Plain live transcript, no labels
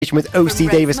conversation with O.C.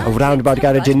 Davis of Roundabout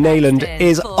Garage in Neyland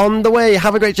is on the way.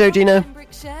 Have a great show, Gina.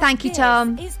 Thank you,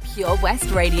 Tom. Is Pure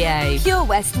West Radio. Pure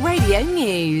West Radio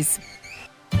News.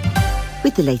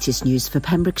 With the latest news for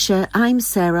Pembrokeshire, I'm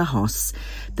Sarah Hoss.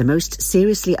 The most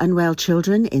seriously unwell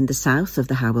children in the south of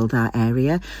the Hywel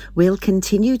area will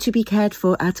continue to be cared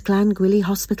for at Glangwili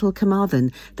Hospital,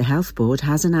 Carmarthen, the Health Board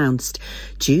has announced.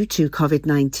 Due to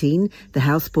COVID-19, the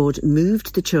Health Board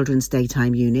moved the Children's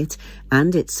Daytime Unit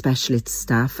and its specialist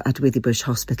staff at Withybush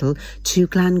Hospital to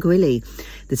Glangwili.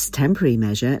 This temporary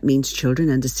measure means children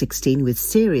under 16 with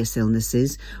serious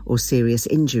illnesses or serious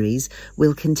injuries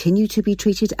will continue to be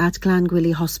treated at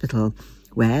Glangwili Hospital,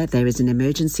 where there is an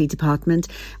emergency department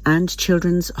and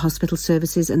children's hospital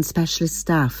services and specialist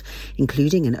staff,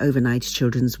 including an overnight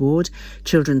children's ward,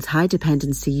 children's high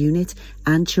dependency unit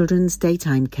and children's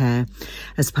daytime care.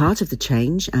 As part of the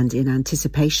change and in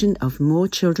anticipation of more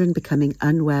children becoming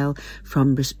unwell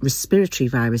from respiratory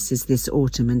viruses this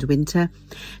autumn and winter,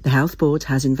 the Health Board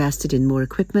has invested in more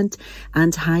equipment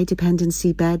and high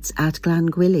dependency beds at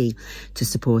Glangwili to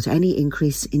support any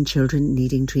increase in children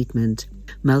needing treatment.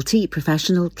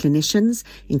 Multi-professional clinicians,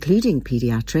 including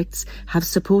paediatrics, have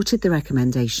supported the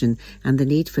recommendation and the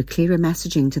need for clearer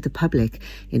messaging to the public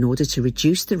in order to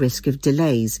reduce the risk of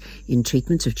delays in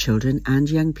treatment of children and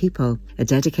young people. A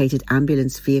dedicated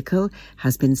ambulance vehicle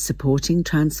has been supporting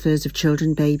transfers of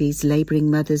children, babies,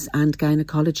 labouring mothers and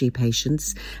gynaecology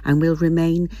patients and will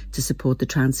remain to support the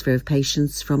transfer of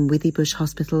patients from Withybush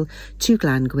Hospital to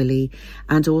Glangwili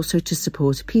and also to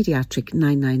support paediatric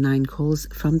 999 calls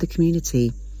from the community.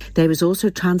 There is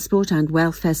also transport and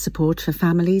welfare support for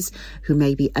families who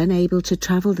may be unable to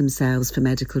travel themselves for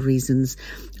medical reasons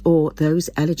or those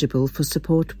eligible for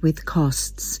support with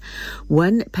costs.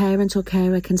 One parent or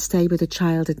carer can stay with a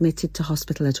child admitted to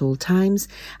hospital at all times,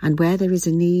 and where there is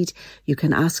a need, you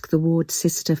can ask the ward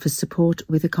sister for support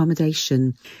with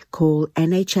accommodation. Call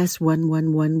NHS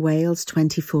 111 Wales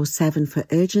 24/7 for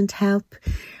urgent help,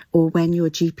 or when your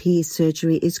GP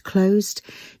surgery is closed,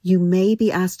 you may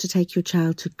be asked to take your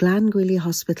child to Glangwili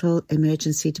Hospital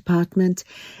Emergency Department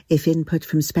if input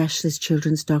from specialist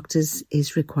children's doctors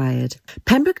is required.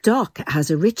 Pembroke Dock has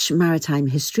a rich maritime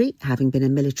history, having been a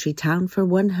military town for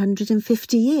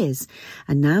 150 years,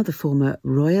 and now the former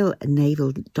Royal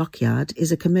Naval Dockyard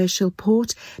is a commercial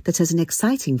port that has an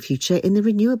exciting future in the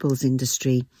renewables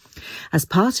industry. As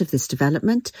part of this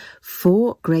development,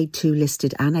 4 Grade 2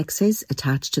 listed annexes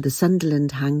attached to the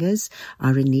Sunderland hangars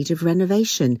are in need of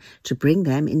renovation to bring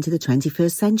them into the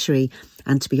 21st century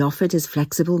and to be offered as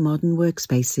flexible modern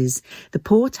workspaces. The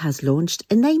port has launched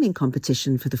a naming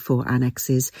competition for the 4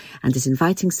 annexes and is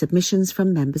inviting submissions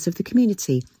from members of the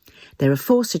community. There are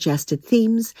 4 suggested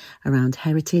themes around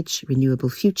heritage, renewable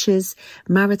futures,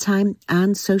 maritime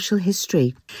and social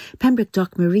history. Pembroke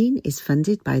Dock Marine is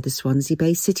funded by the Swansea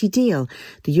Bay City Deal,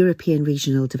 the European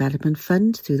Regional Development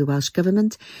Fund through the Welsh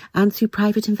Government and through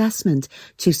private investment.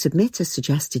 To submit a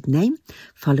suggested name,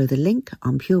 follow the link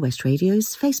on Pure West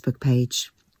Radio's Facebook page.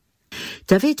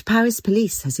 Dyfed Powys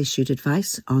Police has issued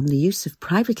advice on the use of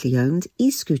privately owned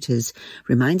e-scooters,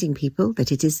 reminding people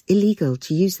that it is illegal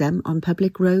to use them on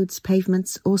public roads,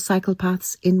 pavements or cycle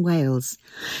paths in Wales.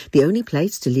 The only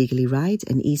place to legally ride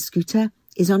an e-scooter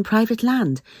is on private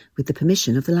land with the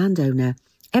permission of the landowner.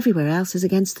 Everywhere else is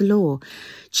against the law.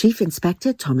 Chief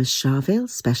Inspector Thomas Charville,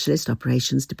 Specialist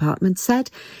Operations Department, said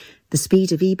the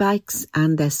speed of e-bikes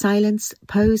and their silence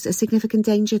pose a significant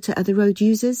danger to other road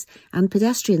users and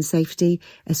pedestrian safety,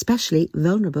 especially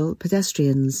vulnerable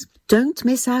pedestrians. Don't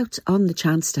miss out on the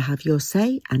chance to have your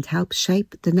say and help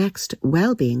shape the next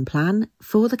wellbeing plan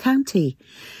for the county.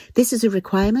 This is a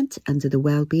requirement under the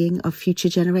Wellbeing of Future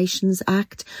Generations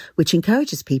Act, which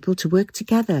encourages people to work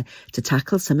together to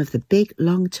tackle some of the big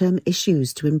long-term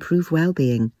issues to improve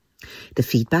wellbeing. The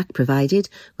feedback provided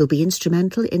will be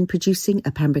instrumental in producing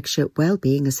a Pembrokeshire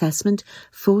Wellbeing Assessment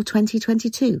for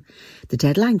 2022. The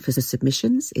deadline for the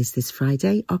submissions is this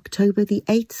Friday, October the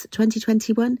 8th,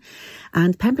 2021,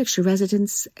 and Pembrokeshire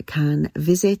residents can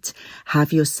visit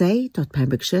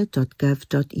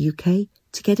haveyoursay.pembrokeshire.gov.uk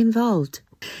to get involved.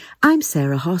 I'm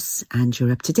Sarah Hoss, and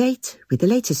you're up to date with the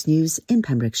latest news in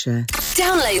Pembrokeshire.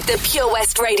 Download the Pure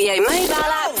West Radio mobile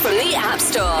app from the App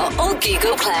Store or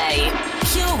Google Play.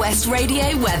 Pure West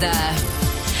Radio weather.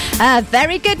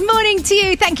 Very good morning to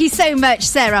you. Thank you so much,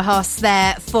 Sarah Hoss,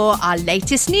 there for our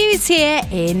latest news here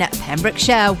in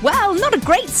Pembrokeshire. Well, not a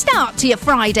great start to your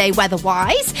Friday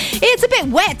weather-wise. It's a bit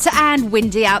wet and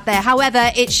windy out there.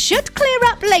 However, it should clear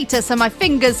up later, so my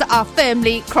fingers are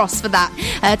firmly crossed for that.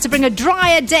 To bring a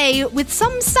drier day with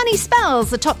some sunny spells.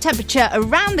 The top temperature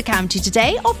around the county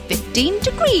today of 15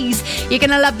 degrees. You're going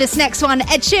to love this next one.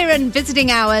 Ed Sheeran,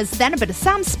 Visiting Hours. Then a bit of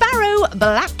Sam Sparrow,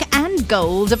 Black and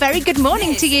Gold. A very good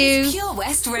morning to you. Pure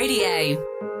West Radio.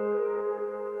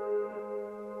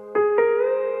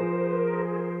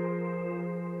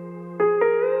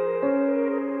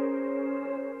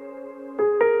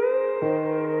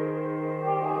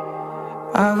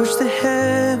 I wish that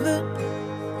heaven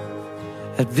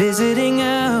had visiting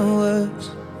hours,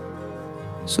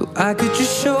 so I could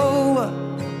just show up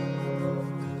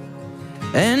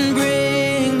and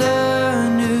bring the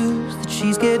news that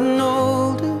she's getting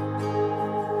older.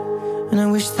 And I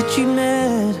wish that you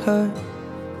met her.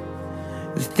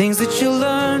 The things that you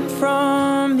learned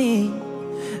from me,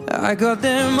 I got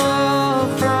them all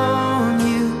from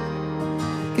you.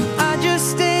 Can I just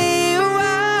stay a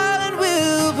while and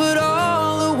we'll put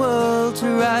all the world to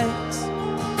rights?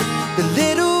 The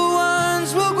little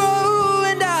ones will grow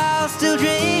and I'll still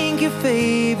drink your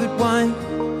favorite wine.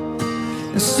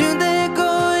 And soon they're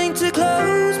going to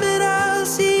close, but I'll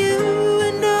see you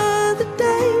another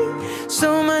day.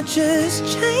 So much has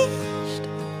changed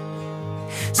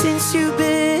since you've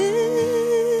been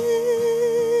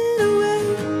away.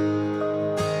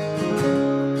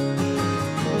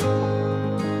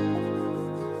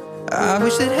 I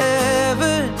wish that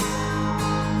heaven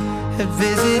had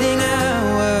visiting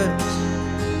hours,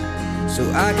 so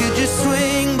I could just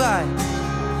swing by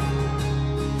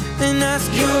and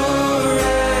ask your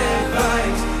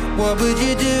advice. What would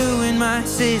you do in my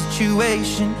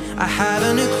situation? I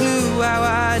haven't a clue how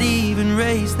I'd even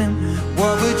raise them.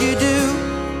 What would you do?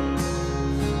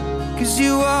 'Cause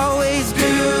you always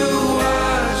do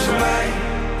what's right.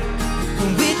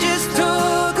 And we just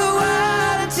took a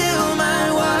while until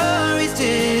my worries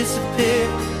disappear.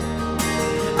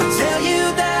 I'll tell you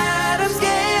that I'm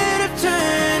scared of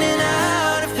turning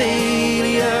out a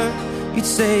failure. You'd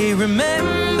say,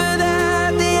 remember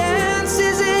that the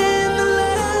answer's in the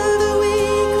love that we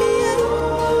create.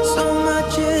 So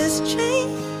much has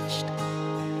changed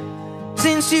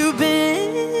since you've been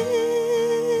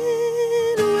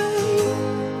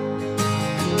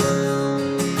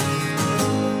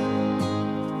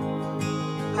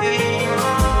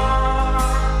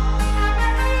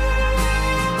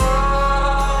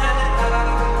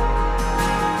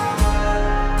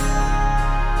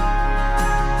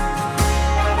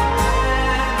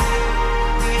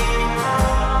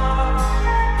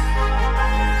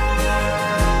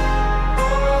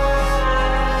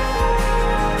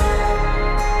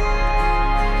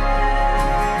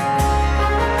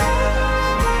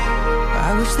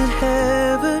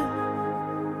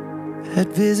at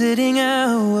visiting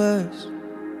hours,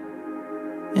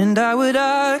 and I would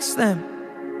ask them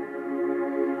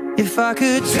if I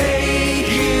could take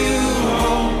you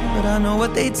home. But I know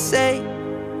what they'd say,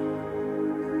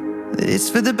 that it's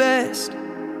for the best.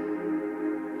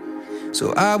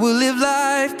 So I will live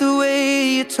life the way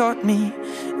you taught me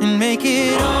and make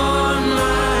it on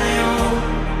my own.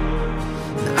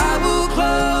 I will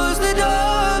close the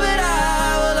door, but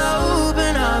I will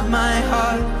open up my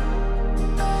heart.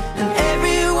 And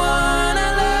everyone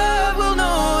I love will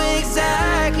know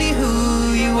exactly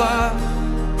who you are.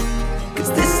 'Cause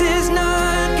this is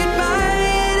not goodbye,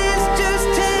 it is just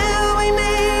till we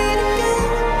meet again.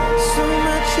 So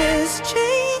much has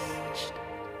changed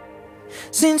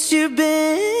since you've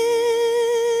been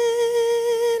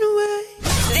away.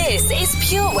 This is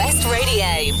Pure West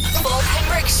Radio for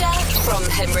Pembrokeshire, from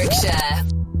Pembrokeshire.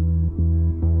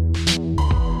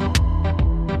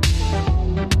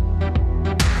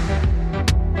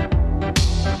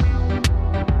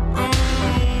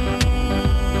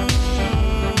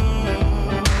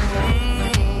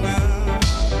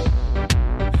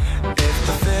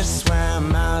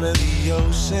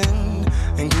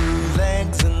 And grew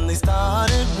legs and they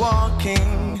started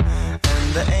walking,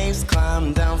 and the apes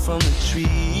climbed down from the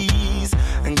trees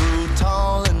and grew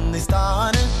tall and they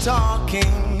started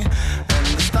talking, and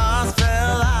the stars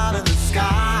fell out of the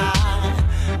sky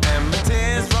and my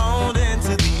tears rolled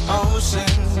into the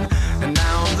ocean, and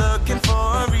now I'm looking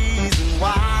for a reason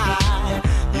why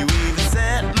you even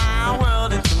set my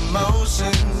world into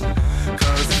motion.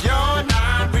 'Cause if you're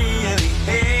not really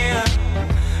here,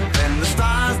 then the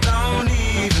stars don't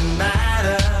even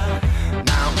matter.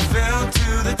 Now I'm filled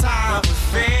to the top with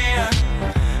fear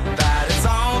that it's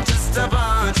all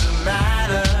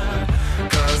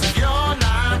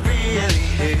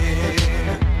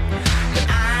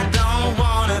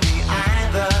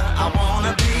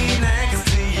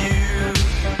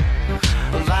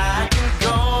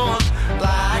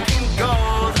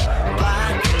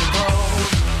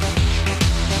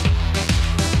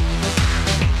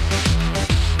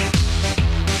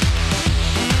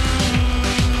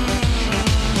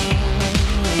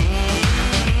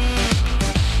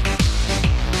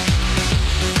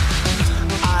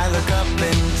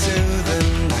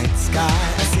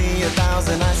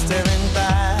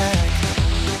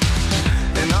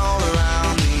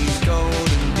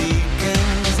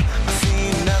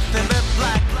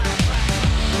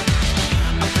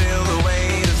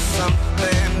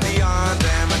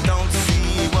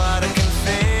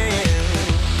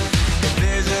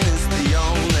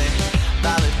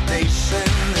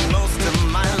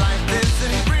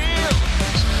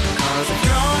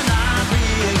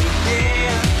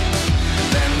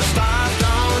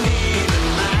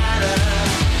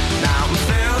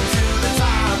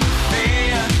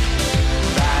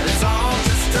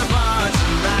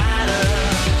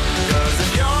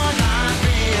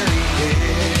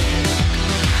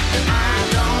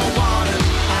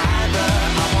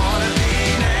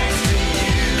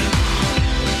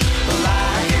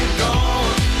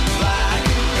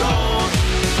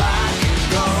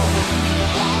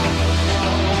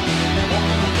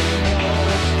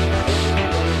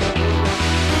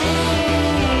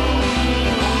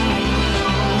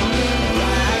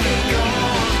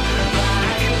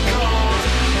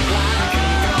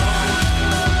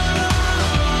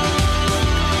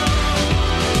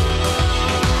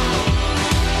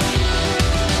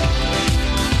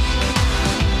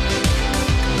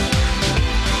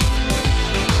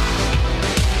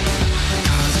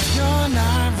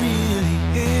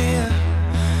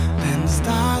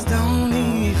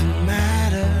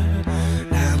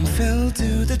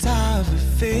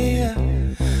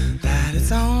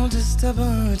a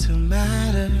bunch of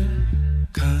matter.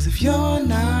 'Cause if you're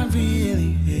not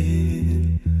really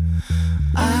here,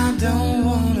 I don't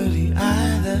wanna be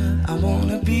either. I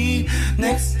wanna be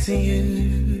next to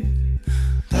you.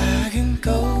 Black and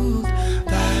gold,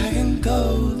 black and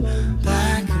gold,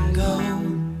 black and gold.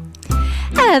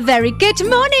 A very good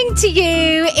morning to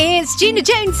you. It's Gina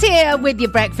Jones here with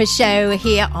your breakfast show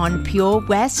here on Pure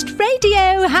West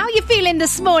Radio. How are you feeling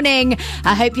this morning?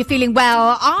 I hope you're feeling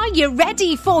well. Are you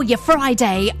ready for your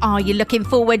Friday? Are you looking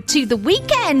forward to the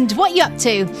weekend? What are you up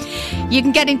to? You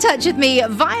can get in touch with me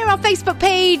via our Facebook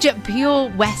page,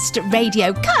 Pure West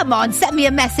Radio. Come on, send me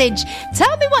a message.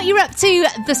 Tell me what you're up to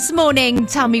this morning.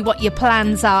 Tell me what your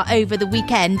plans are over the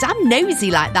weekend. I'm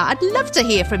nosy like that. I'd love to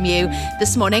hear from you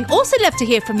this morning. Also love to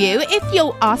hear from you if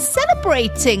you are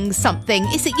celebrating something.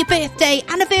 Is it your birthday,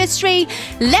 anniversary?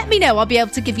 Let me know. I'll be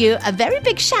able to give you a very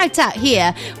big shout out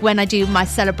here when I do my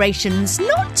celebrations.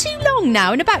 Not too long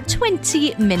now, in about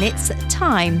 20 minutes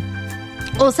time.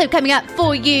 Also coming up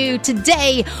for you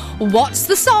today, What's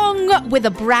the Song? With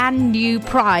a brand new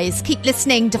prize. Keep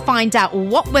listening to find out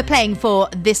what we're playing for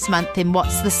this month in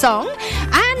What's the Song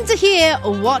and to hear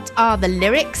what are the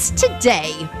lyrics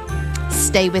today.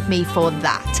 Stay with me for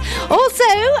that. Also,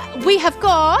 we have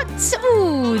got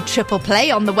triple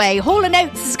play on the way. Hall &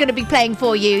 Oates is going to be playing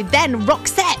for you. Then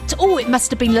Roxette. Oh, It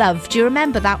Must Have Been Love. Do you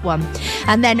remember that one?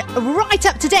 And then right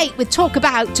up to date with Talk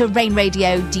About Rain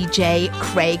Radio, DJ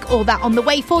Craig. All that on the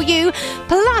way for you.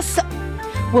 Plus,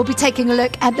 we'll be taking a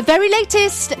look at the very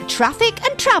latest traffic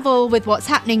and travel with what's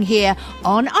happening here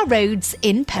on our roads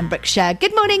in Pembrokeshire.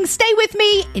 Good morning, stay with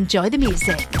me, enjoy the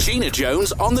music. Gina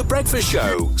Jones on The Breakfast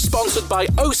Show, sponsored by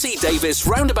O.C. Davis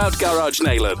Roundabout Garage,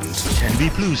 Neyland. Tenby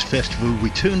Blues Festival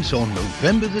returns on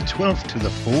November the 12th to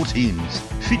the 14th,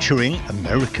 featuring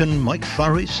American Mike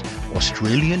Farris,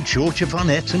 Australian Georgia Van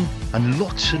Etten, and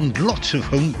lots of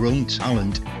homegrown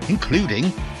talent,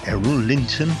 including Errol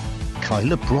Linton,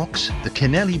 Kyla Brox, the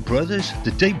Kennelly Brothers,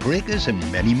 the Daybreakers,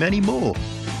 and many, many more.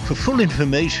 For full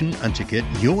information and to get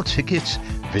your tickets,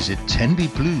 visit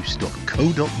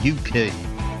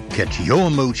tenbyblues.co.uk. Get your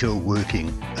mojo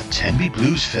working at Tenby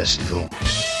Blues Festival.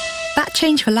 That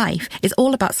Change for Life is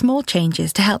all about small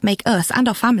changes to help make us and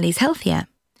our families healthier.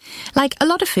 Like, a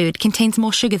lot of food contains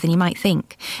more sugar than you might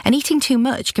think, and eating too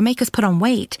much can make us put on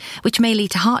weight, which may lead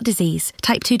to heart disease,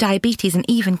 type 2 diabetes, and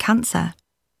even cancer.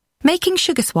 Making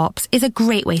sugar swaps is a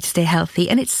great way to stay healthy,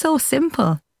 and it's so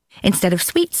simple. Instead of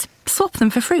sweets, swap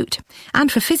them for fruit.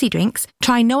 And for fizzy drinks,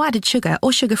 try no added sugar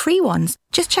or sugar-free ones.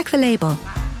 Just check the label.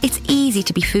 It's easy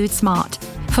to be food smart.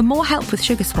 For more help with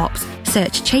sugar swaps,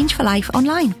 search Change for Life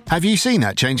online. Have you seen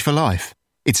that Change for Life?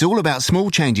 It's all about small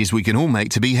changes we can all make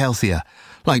to be healthier,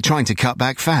 like trying to cut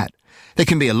back fat. There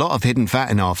can be a lot of hidden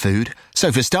fat in our food,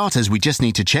 so for starters we just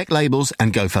need to check labels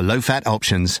and go for low-fat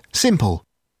options. Simple.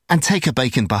 And take a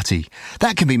bacon butty.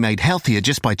 That can be made healthier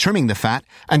just by trimming the fat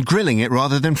and grilling it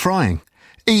rather than frying.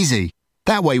 Easy.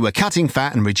 That way we're cutting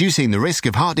fat and reducing the risk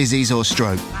of heart disease or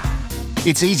stroke.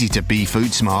 It's easy to be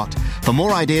food smart. For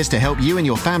more ideas to help you and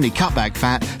your family cut back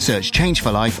fat, search Change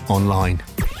for Life online.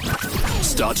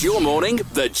 Start your morning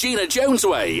the Gina Jones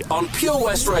way on Pure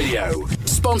West Radio.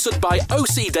 Sponsored by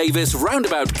O.C. Davis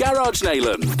Roundabout Garage,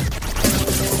 Neyland.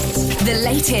 The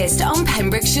latest on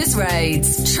Pembrokeshire's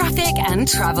roads, traffic and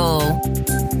travel.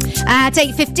 At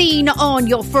 8:15 on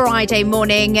your Friday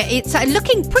morning, it's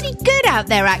looking pretty good out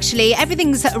there, actually.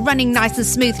 Everything's running nice and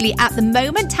smoothly at the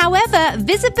moment. However,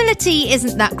 visibility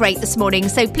isn't that great this morning,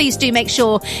 so please do make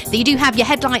sure that you do have your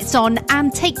headlights on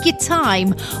and take your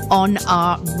time on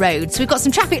our roads. We've got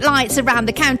some traffic lights around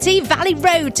the county. Valley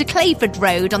Road to Clayford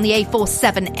Road on the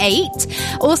A478.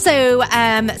 Also,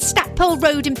 Stackpole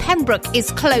Road in Pembroke is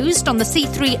closed on the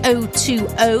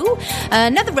C3020.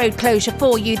 Another road closure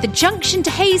for you, the junction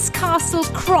to Hayes Castle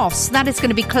Cross, that is going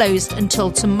to be closed until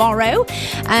tomorrow.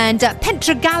 And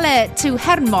Pentragala to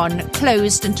Hermon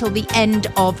closed until the end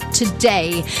of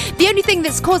today. The only thing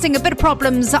that's causing a bit of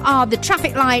problems are the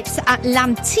traffic lights at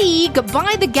Lantigue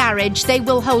by the garage. They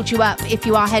will hold you up if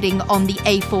you are heading on the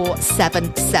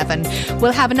A477.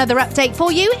 We'll have another update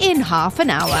for you in half an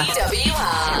hour.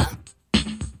 PWR.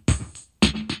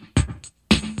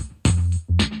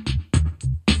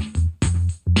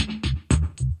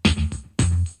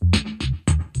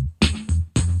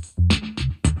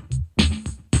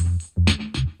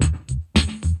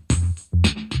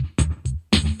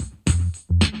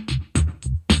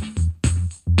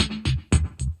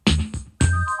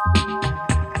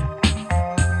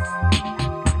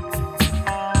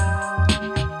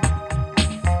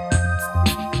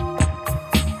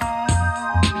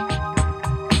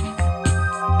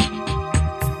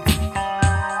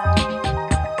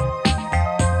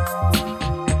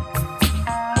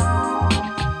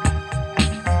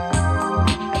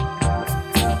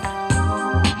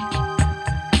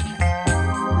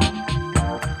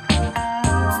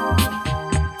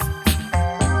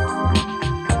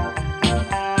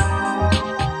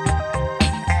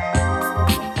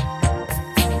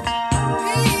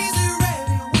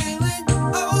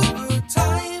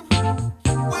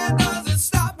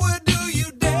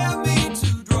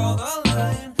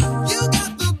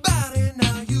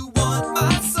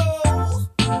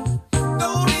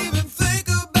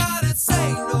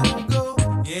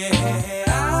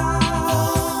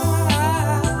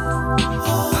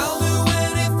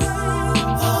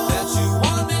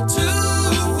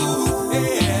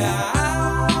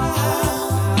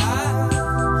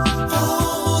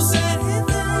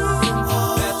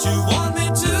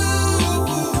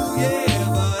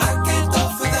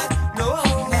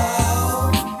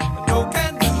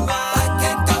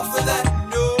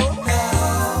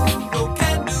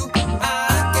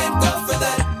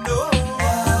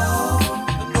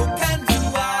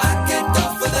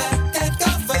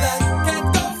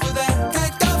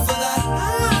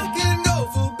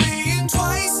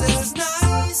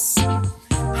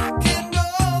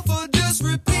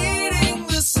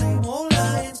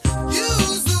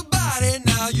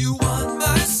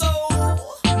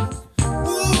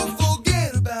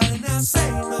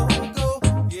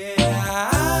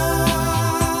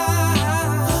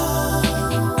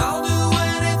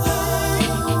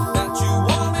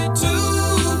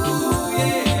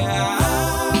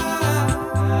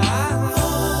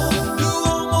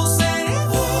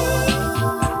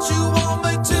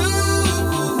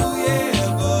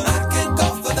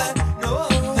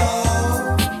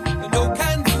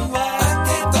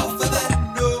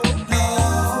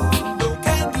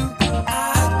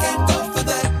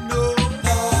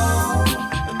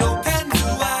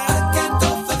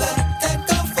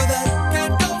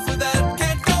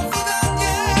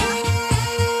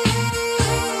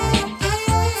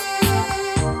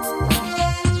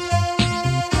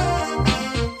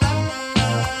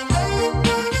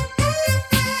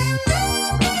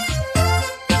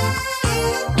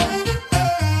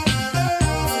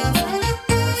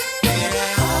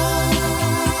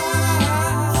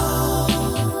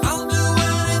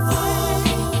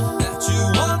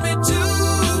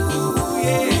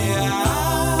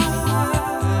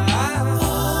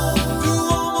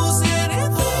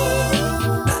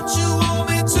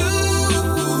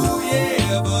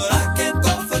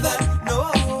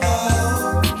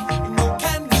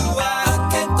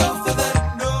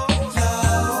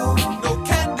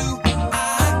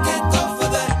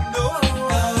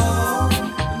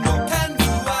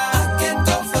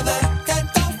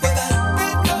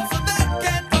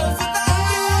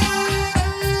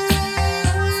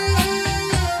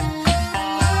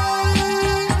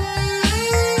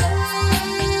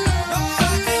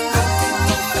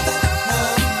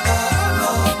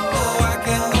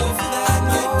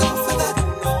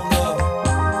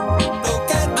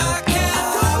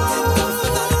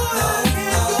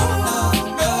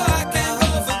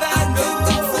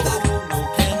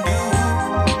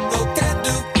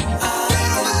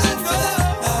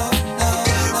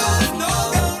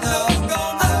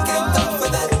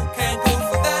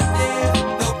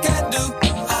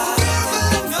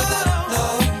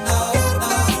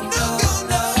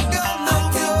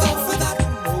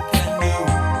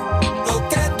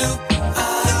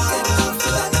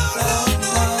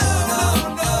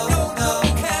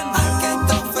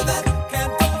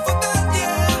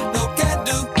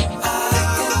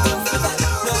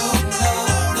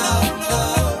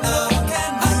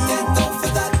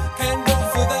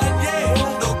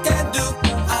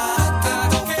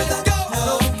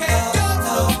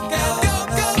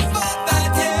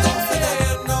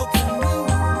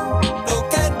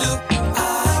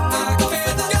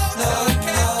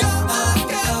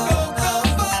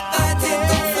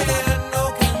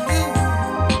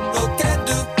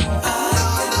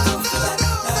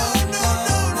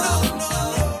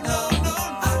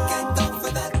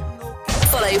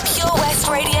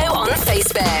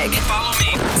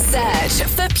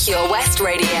 Pure West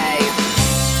Radio.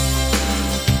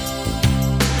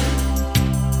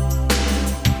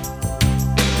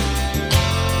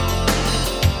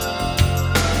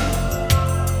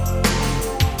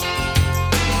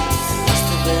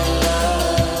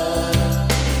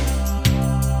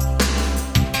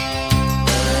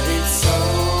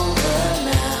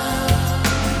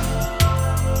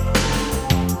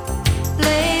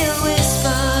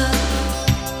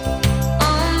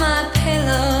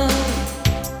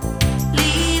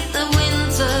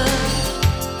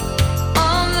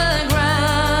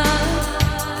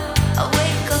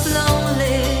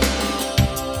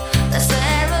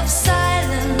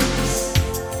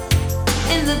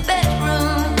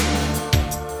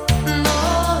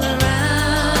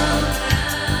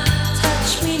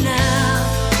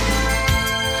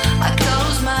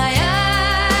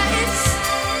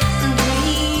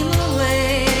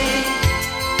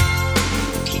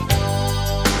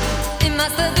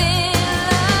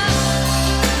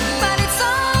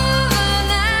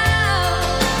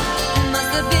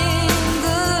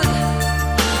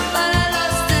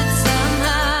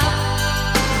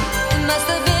 Must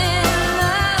have been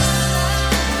love.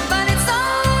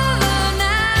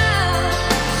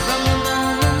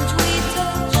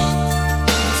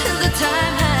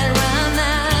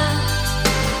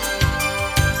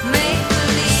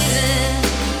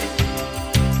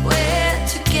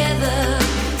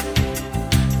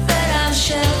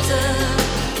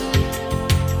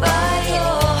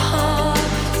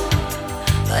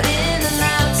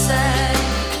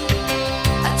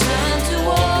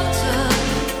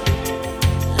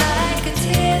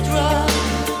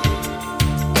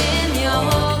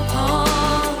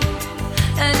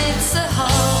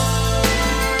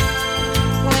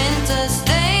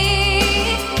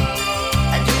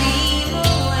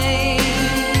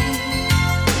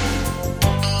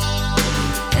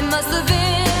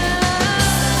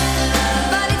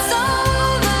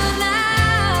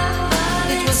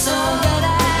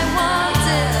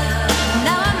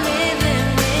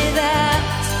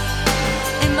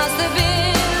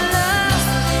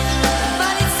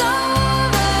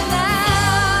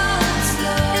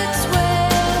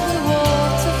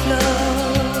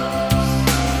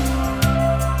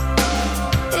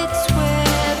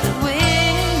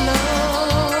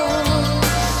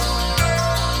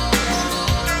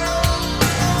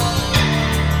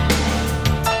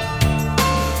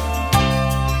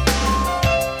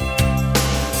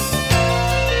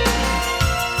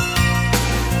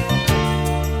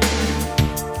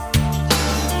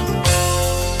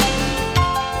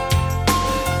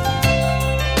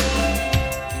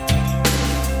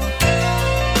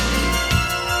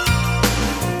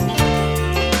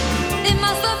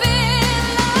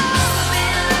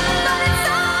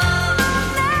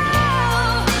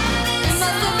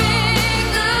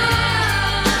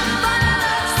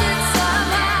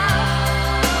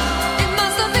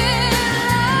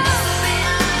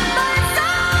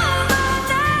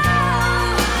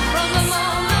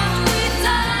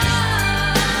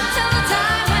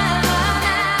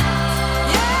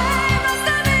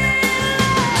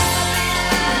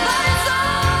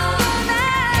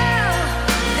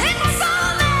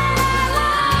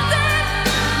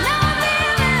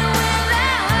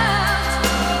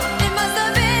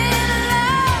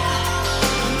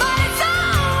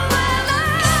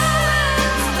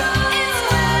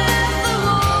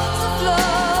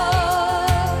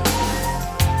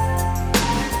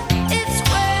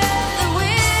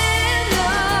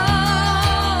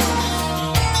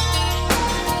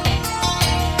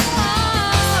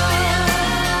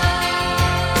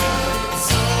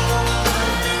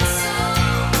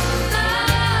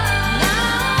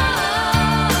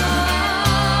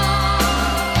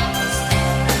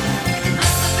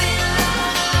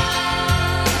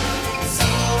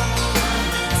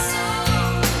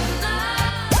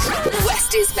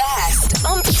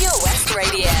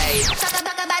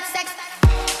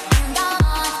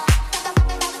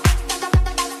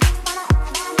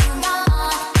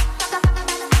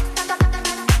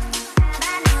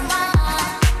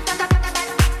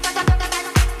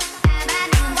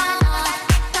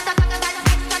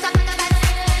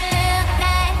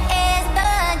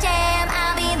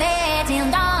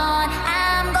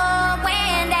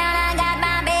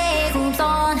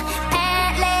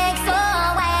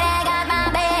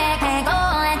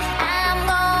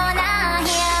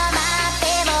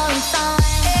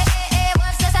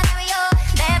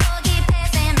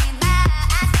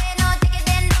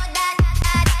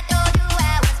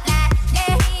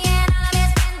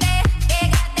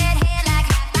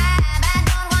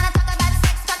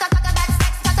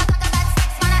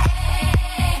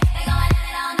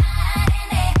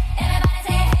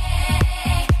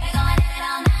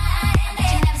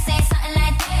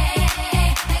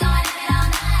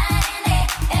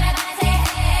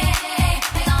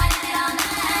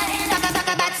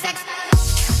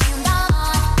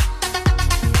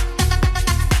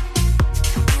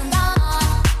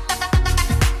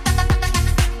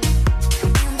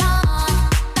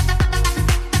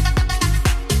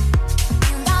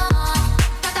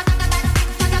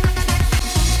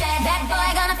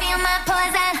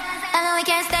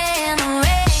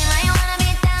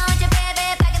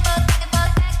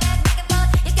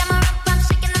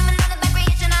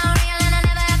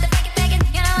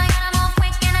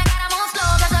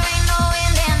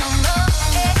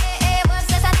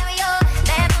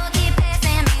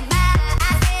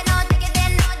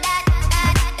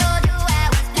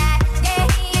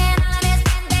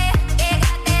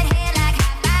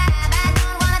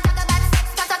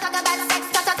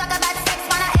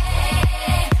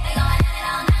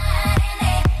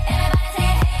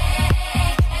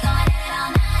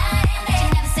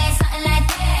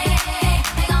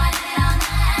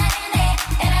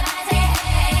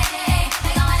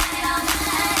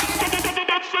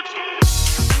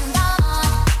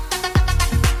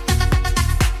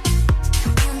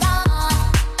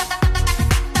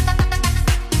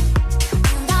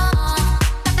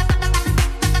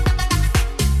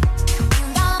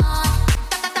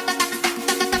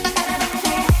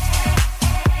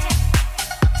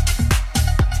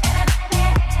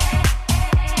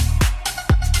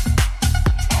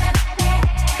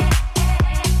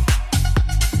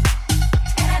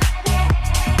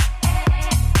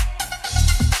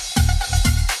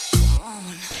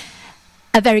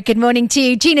 A very good morning to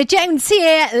you. Gina Jones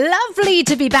here. Lovely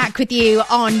to be back with you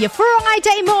on your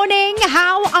Friday morning.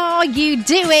 How are you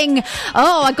doing?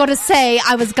 Oh, I got to say,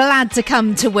 I was glad to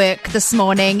come to work this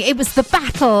morning. It was the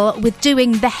battle with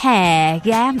doing the hair,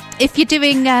 yeah? If you're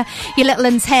doing your little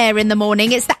one's hair in the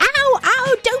morning, it's the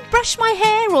ow, don't brush my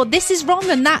hair, or this is wrong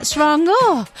and that's wrong.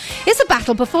 Oh, it's a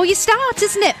battle before you start,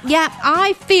 isn't it? Yeah,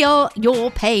 I feel your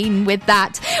pain with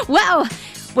that. Well,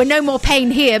 we're no more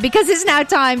pain here because it's now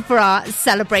time for our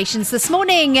celebrations this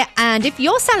morning. And if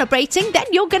you're celebrating, then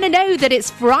you're going to know that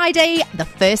it's Friday, the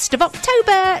 1st of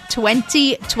October,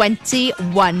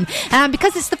 2021. And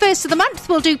because it's the 1st of the month,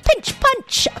 we'll do Pinch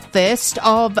Punch, 1st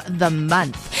of the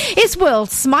month. It's World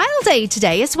Smile Day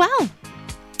today as well.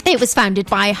 It was founded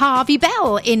by Harvey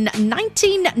Bell in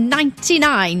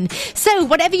 1999. So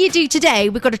whatever you do today,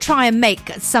 we've got to try and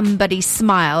make somebody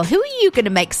smile. Who are you going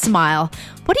to make smile?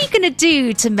 What are you going to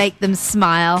do to make them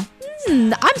smile?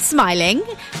 I'm smiling,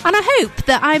 and I hope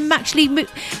that I'm actually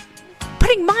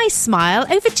putting my smile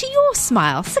over to your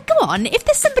smile. So go on, if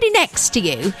there's somebody next to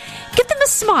you, give them a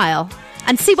smile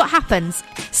and see what happens.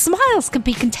 Smiles can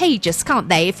be contagious, can't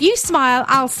they? If you smile,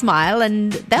 I'll smile,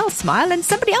 and they'll smile, and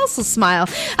somebody else will smile.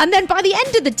 And then by the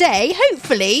end of the day,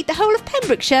 hopefully, the whole of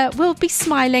Pembrokeshire will be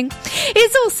smiling.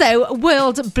 It's also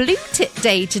World Blue Tit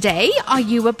Day today. Are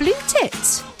you a blue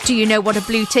tit? Do you know what a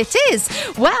blue tit is?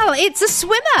 Well, it's a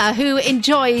swimmer who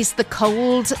enjoys the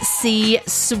cold sea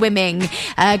swimming.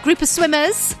 A group of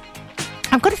swimmers.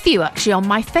 I've got a few actually on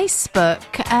my Facebook.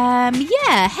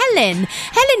 Helen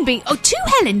B. Oh, two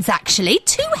Helens actually.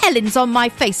 Two Helens on my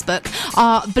Facebook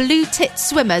are blue tit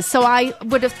swimmers. So I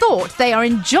would have thought they are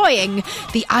enjoying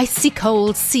the icy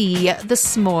cold sea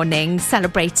this morning,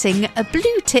 celebrating a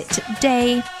blue tit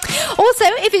day. Also,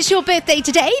 if it's your birthday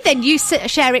today, then you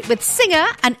share it with singer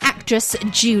and actress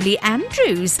Julie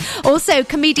Andrews. Also,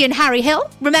 comedian Harry Hill.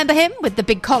 Remember him with the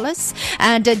big collars?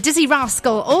 And Dizzy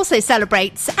Rascal also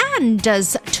celebrates, and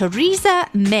does Theresa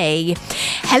May.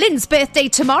 Helen's birthday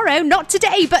tomorrow, not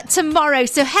today, but tomorrow.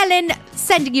 So Helen,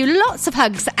 sending you lots of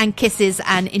hugs and kisses,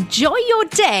 and enjoy your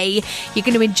day. You're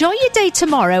going to enjoy your day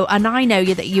tomorrow, and I know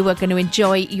that you are going to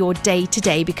enjoy your day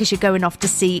today because you're going off to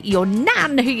see your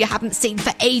nan who you haven't seen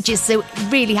for ages, so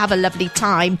really have a lovely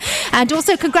time. And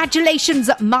also congratulations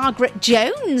Margaret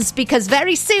Jones, because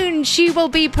very soon she will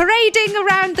be parading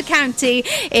around the county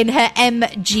in her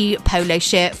MG polo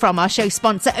shirt from our show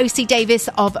sponsor OC Davis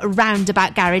of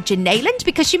Roundabout Garage in Neyland,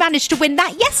 because she managed to win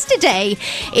that yesterday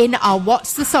in our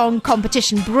What's the Song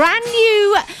competition. Brand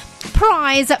new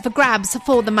prize up for grabs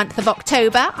for the month of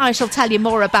October. I shall tell you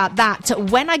more about that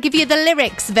when I give you the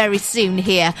lyrics very soon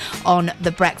here on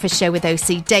The Breakfast Show with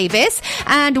OC Davis.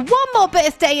 And one more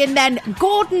birthday, and then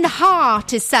Gordon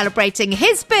Hart is celebrating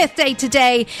his birthday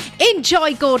today.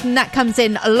 Enjoy, Gordon. That comes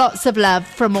in lots of love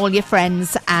from all your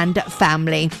friends and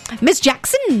family. Miss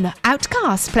Jackson,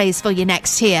 Outcast, plays for you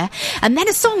next here. And then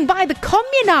a song by the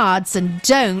Communards, and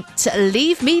Don't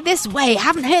Leave Me This Way.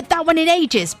 Haven't heard that one in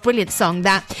ages. Brilliant song,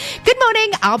 that. Good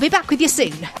morning, I'll be back with you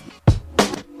soon.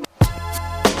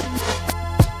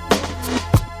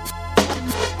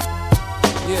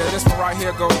 Yeah, this one right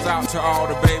here goes out to all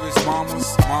the babies,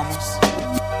 mamas.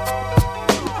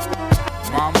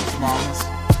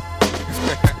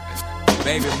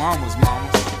 Baby mamas.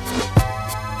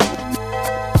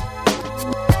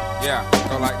 Yeah,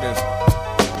 go like this.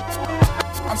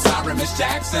 I'm sorry, Miss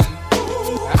Jackson.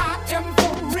 Ooh, I am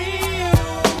for real.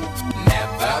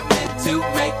 Never meant to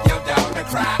make your daughter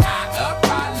cry. I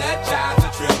apologize a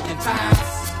trillion times.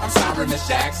 I'm sorry, Miss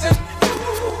Jackson.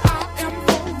 Ooh, I am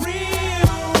for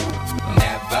real.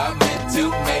 Never meant to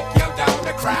make your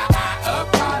daughter cry. I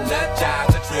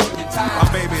apologize a trillion times. My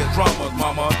baby is drama,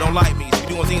 mama. Don't like me. She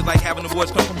doing things like having the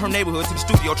boys come from her neighborhood to the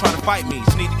studio trying to fight me.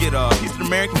 She need to get a piece of the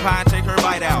American pie and take her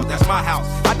bite out. That's my house.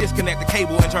 I disconnect the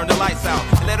cable and turn the lights out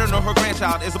and let her know her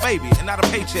grandchild is a baby and not a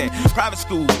paycheck. Private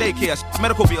school, daycare,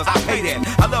 medical bills, I pay that.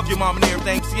 I love your mom and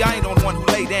everything. See, I ain't the one who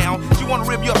lay down. She wanna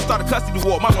rip you up, start a custody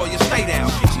war. My lawyer, stay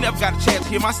down. She never got a chance to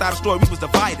hear my side of the story. We was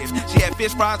divided. She had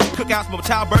fish fries, cookouts for my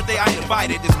child's birthday. I ain't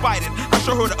invited. Despite it, I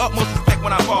show her the utmost respect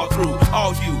when I fall through.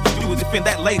 All you do is defend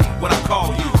that lady when I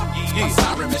call you. Yeah. I'm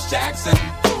sorry, Miss Jackson.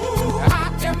 Ooh,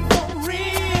 I am for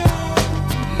real.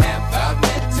 Never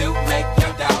meant to make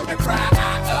your daughter cry.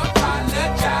 I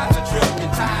apologize a trillion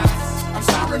times. I'm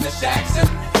sorry, Miss Jackson.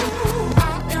 Ooh,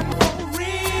 I am for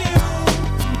real.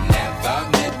 Never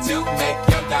meant to make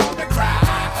your daughter cry.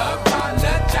 I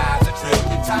apologize a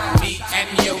trillion times. Me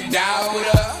and your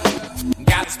daughter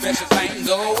got a special thing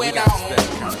going on.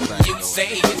 You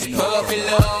say it's puppy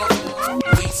love.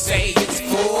 We say it's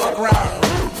full grown.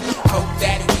 Hope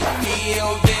that we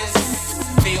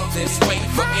feel this way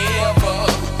forever.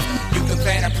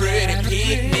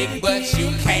 but you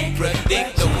can't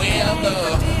predict the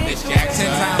weather. This Jackson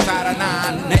 10 times out of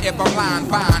 9. Now if I'm lying,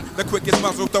 fine. The quickest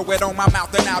muzzle, throw it on my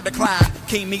mouth and I'll decline.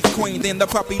 King meets queen, then the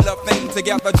puppy love thing.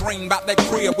 Together dream about that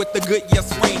crib with the good year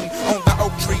swing. On the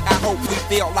oak tree, I hope we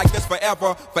feel like this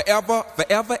forever. Forever,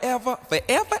 forever, ever,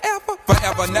 forever, ever.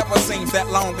 Forever never seems that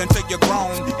long until you're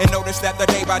grown. And notice that the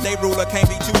day by day ruler can't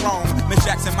be too wrong. Miss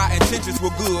Jackson, my intentions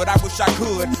were good. I wish I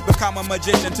could become a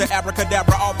magician to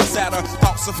abracadabra all the sadder.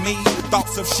 Thoughts of me,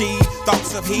 thoughts of she,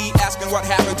 thoughts of he. Asking what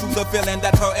happened to the feeling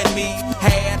that her and me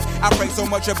had. I pray so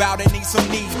much about it, need some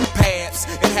knee pads.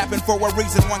 It happened for a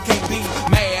reason, one can't be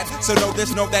mad. So know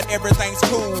this, know that everything's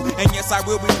cool. And yes, I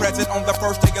will be present on the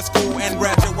first day of school and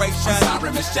graduation. I'm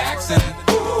sorry, Miss Jackson.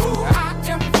 Ooh, I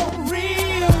am for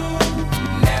real.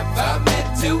 Never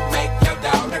meant to make your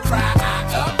daughter cry. I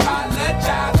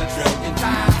apologize a trillion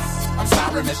times. I'm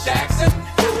sorry, Miss Jackson.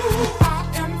 Ooh, I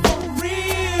am for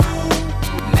real.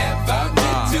 Never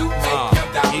meant to make your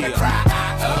daughter cry. I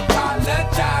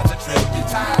apologize a trillion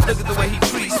times. Look at the way he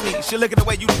treats me. She look at the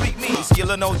way you treat me.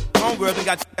 Skillin' no homegirl done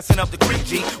got sent up the creek,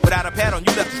 G. Without a pad on,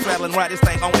 you left the straddle and ride this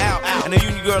thing on out. And the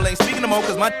union girl ain't speaking no more,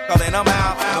 cause my all and I'm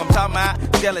out. I'm talking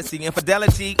about jealousy,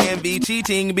 infidelity, envy,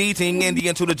 cheating, beating, and the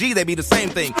N to the G, they be the same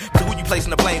thing. So who you placing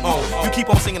the blame on? You keep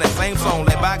on singing that same song.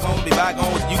 Let bygones be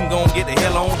bygones. You can go and get the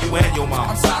hell on you and your mom.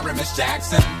 I'm sorry, Miss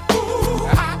Jackson. Ooh,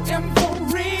 I am for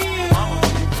real.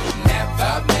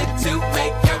 Never meant to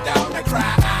make your daughter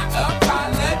cry. I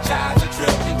apologize a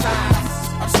trillion times.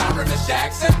 I'm sorry, Miss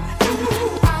Jackson.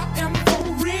 Ooh, I am for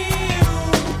real.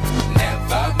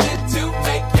 Never meant to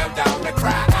make your daughter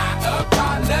cry. I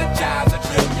apologize a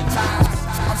trillion times.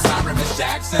 I'm sorry, Miss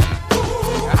Jackson.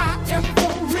 Ooh, I am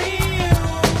for real.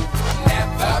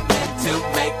 Never meant to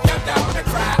make your daughter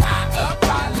cry. I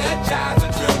apologize a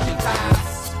trillion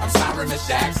times. I'm sorry, Miss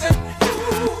Jackson.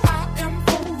 Ooh, I am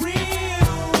for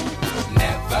real.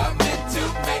 Never meant to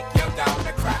make your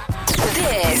daughter cry.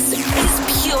 This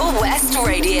is Pure West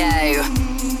Radio.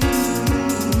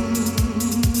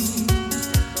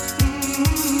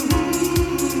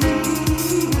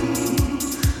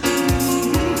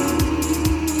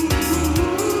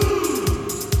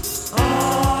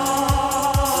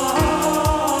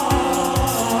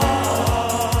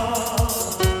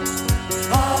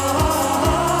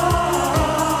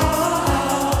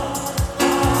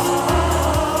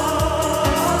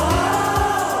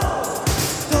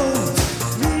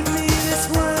 Leave me this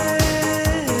way.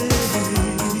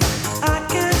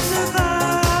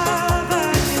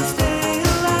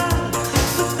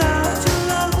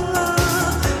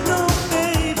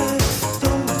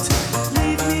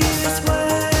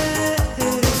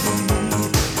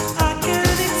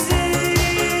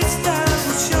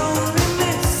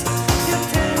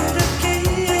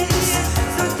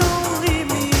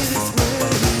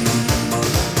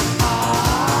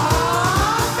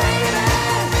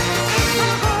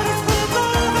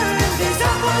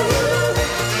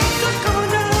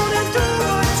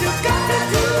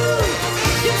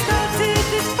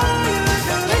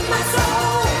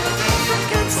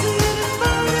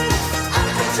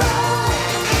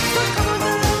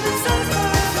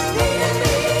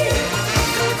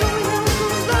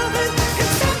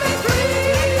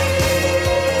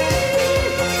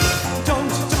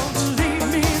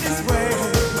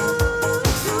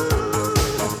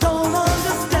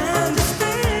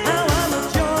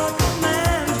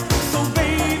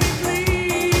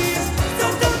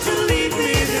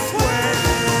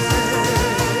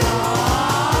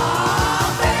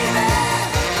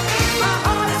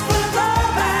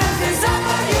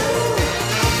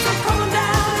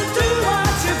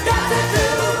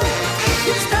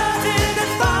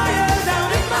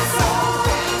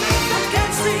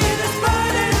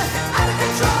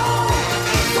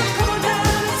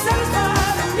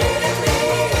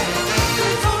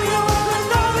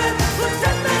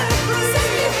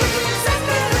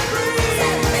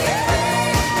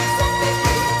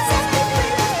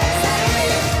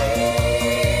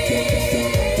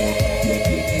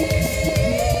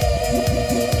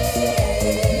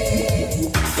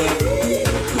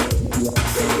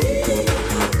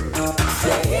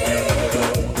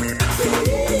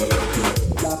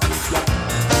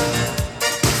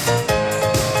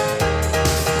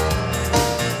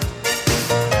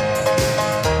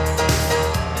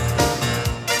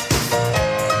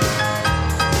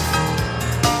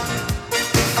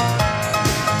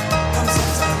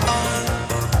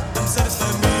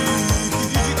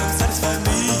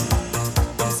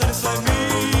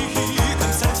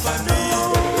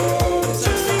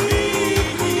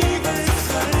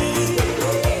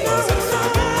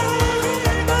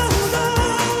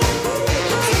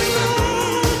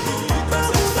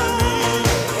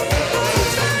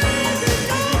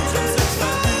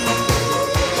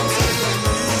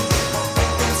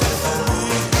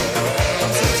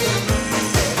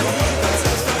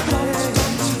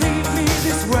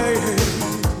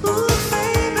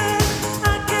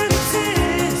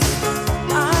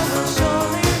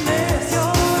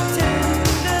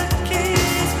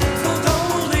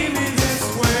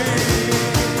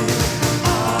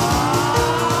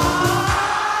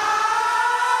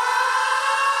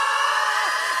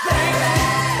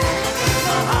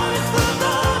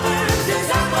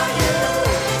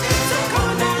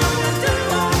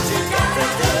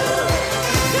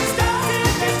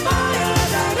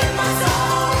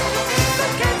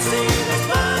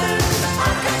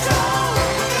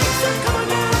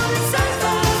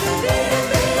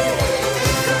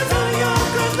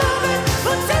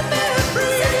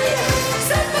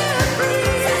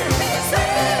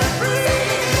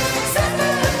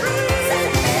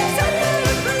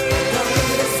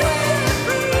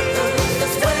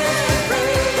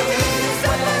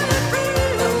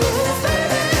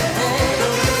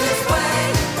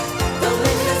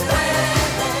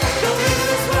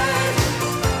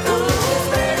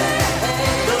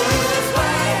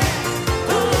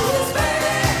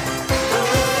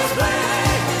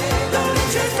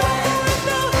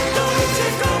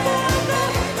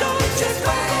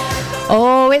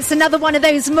 Oh, it's another one of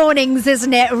those mornings,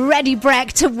 isn't it? Ready,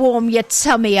 Breck, to warm your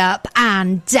tummy up,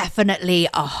 and definitely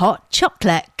a hot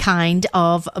chocolate kind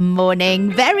of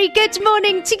morning. Very good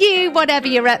morning to you, whatever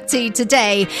you're up to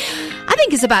today. I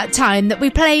think it's about time that we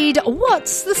played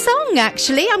What's the Song,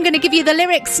 actually. I'm going to give you the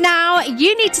lyrics now.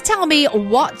 You need to tell me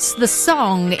what's the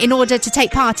song. In order to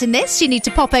take part in this, you need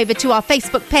to pop over to our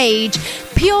Facebook page,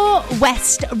 Pure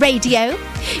West Radio.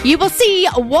 You will see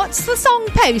What's the Song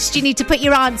post. You need to put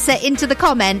your answer into the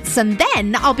comments, and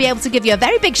then I'll be able to give you a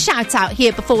very big shout out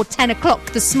here before 10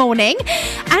 o'clock this morning.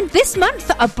 And this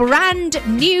month, a brand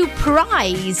new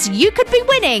prize. You could be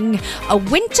winning a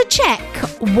winter check,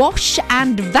 wash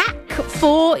and vac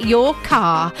for your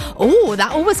car. Oh,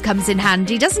 that always comes in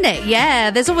handy, doesn't it? Yeah,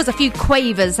 there's always a few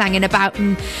quavers hanging about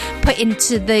and put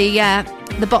into the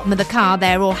bottom of the car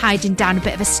there, or hiding down a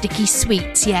bit of a sticky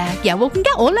sweet. Yeah, well, we can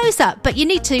get all those up, but you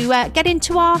need to get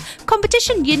into our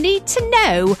competition. You need to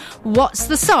know what's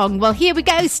the song. Well, here we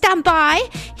go. Stand by.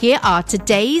 Here are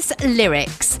today's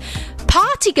lyrics.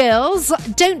 Party girls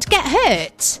don't get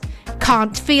hurt.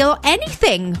 Can't feel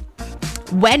anything.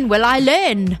 When will I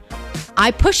learn?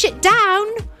 I push it down.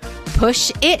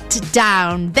 Push it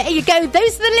down. There you go.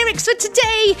 Those are the lyrics for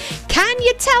today. Can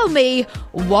you tell me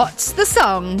what's the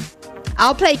song?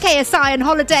 I'll play KSI and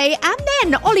Holiday, and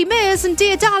then Ollie Murs and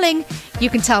Dear Darling. You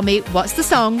can tell me what's the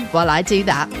song while I do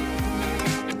that.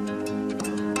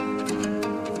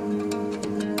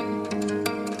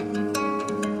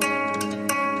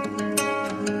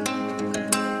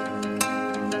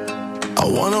 I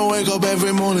wanna wake up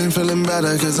every morning feeling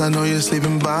better, cause I know you're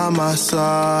sleeping by my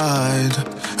side.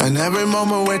 And every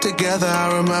moment we're together,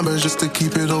 I remember just to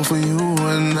keep it all for you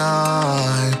and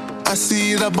I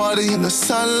see that body in the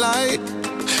sunlight,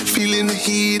 feeling the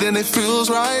heat and it feels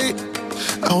right.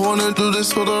 I wanna do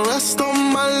this for the rest of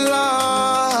my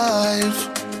life.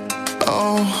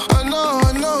 Oh, I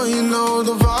know, you know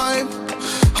the vibe.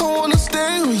 I wanna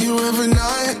stay with you every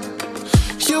night.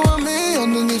 You and me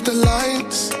underneath the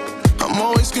lights. I'm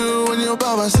always good when you're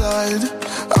by my side.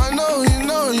 I know, you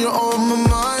know, you're on my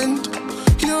mind.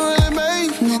 You really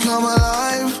make me come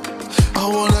alive. I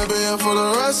wanna be here for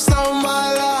the rest of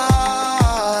my life.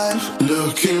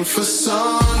 Looking for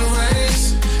sun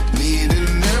rays,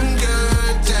 needing them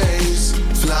good days.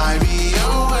 Fly me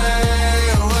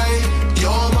away, away,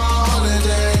 you're my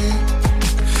holiday.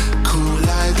 Cool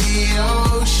like the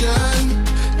ocean,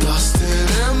 lost in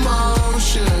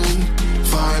emotion.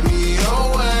 Find me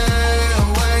away.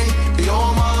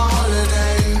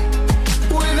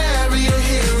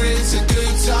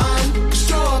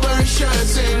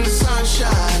 Shirts in the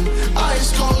sunshine,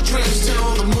 ice cold drinks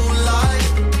till the moonlight.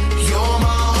 You're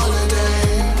my holiday.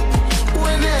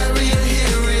 Whenever you're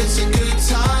here, it's a good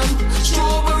time.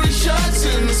 Strawberry shirts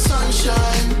in the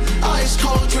sunshine, ice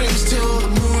cold drinks till the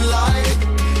moonlight.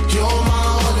 You're my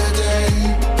holiday.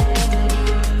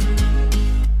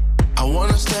 I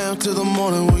wanna stay up till the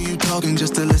morning with you talking,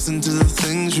 just to listen to the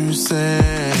things you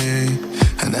say.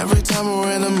 And every time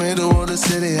we're in the middle of the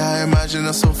city, I imagine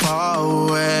us so far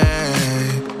away.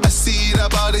 I see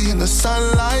that body in the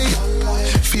sunlight,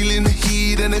 feeling the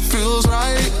heat and it feels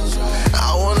right.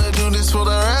 I wanna do this for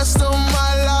the rest of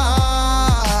my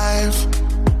life.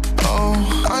 Oh,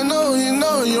 I know, you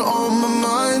know, you're on my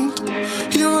mind.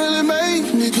 You really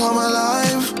make me come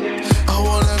alive. I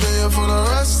wanna be here for the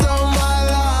rest of my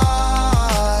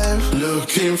life.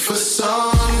 Looking for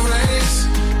sun rays,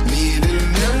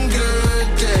 needing them good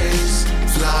days.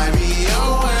 Fly me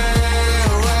away,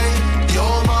 away,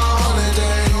 you're my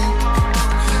holiday.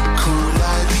 Cool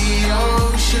like the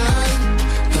ocean,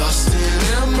 lost in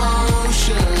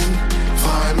emotion.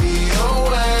 Find me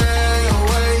away,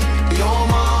 away, you're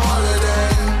my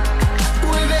holiday.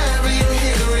 Whenever you're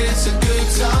here, it's a good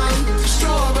time.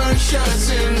 Strawberry shirts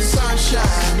in the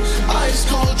sunshine, ice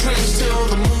cold drinks till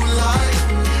the moonlight.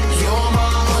 You're my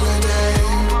holiday.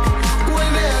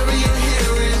 Whenever you're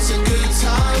here, it's a good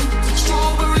time.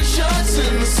 Strawberry shirts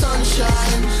in the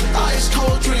sunshine, ice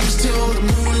cold drinks till the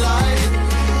moonlight.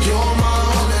 You're my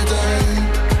holiday.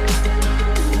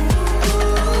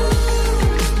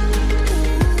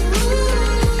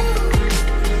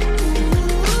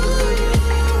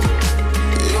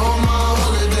 You're my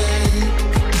holiday.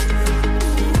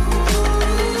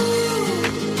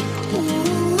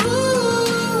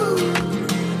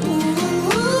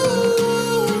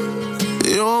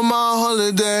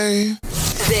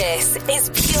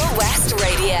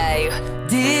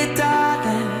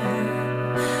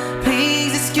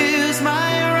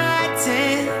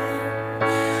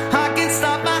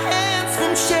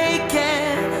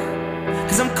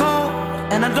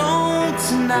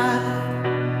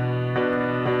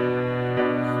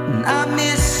 and I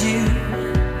miss you.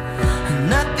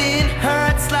 Nothing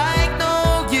hurts like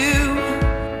no you.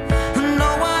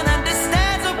 No one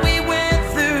understands what we went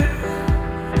through.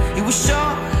 It was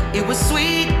short, it was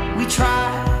sweet, we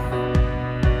tried.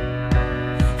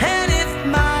 And if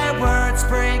my words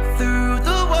break through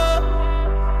the wall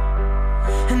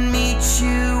and meet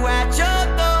you at your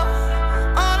door,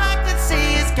 all I can say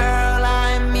is, girl,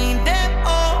 I mean them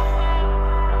all.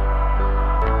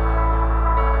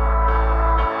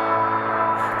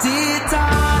 Dear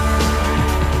darling,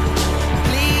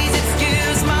 please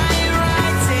excuse my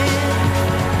writing.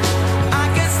 I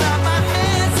can't stop my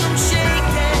hands from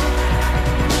shaking,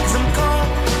 'cause I'm cold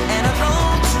and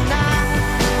alone tonight.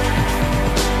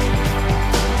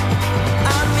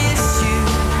 I miss you,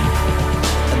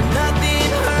 and nothing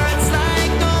hurts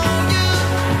like knowing you.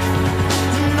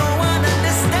 No one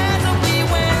understands what we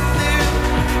went through.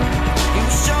 It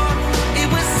was short, it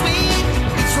was sweet,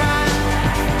 we tried.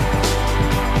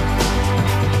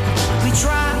 We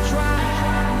tried.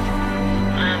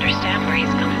 I understand where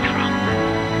he's coming from.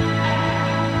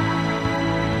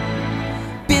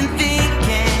 Been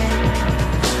thinking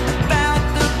about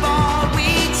the ball we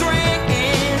drank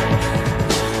in,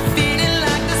 feeling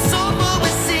like the soul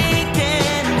was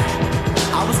sinking.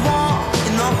 I was warm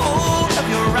in the hold of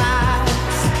your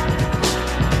eyes.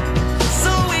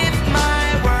 So if my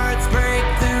words break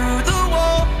through the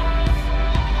wall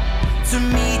to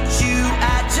meet you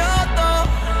at your door,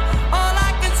 all I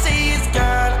can say is,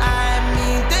 girl, I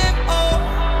mean them all.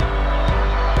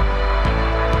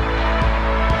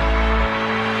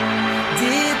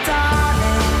 Dear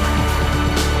darling,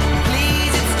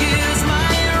 please excuse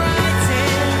my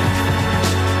writing.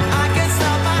 I can't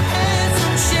stop my hands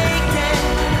from shaking,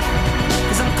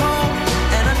 'cause I'm cold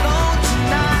and alone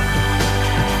tonight.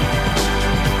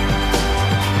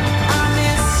 I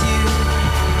miss you.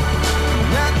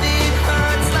 Nothing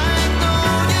hurts like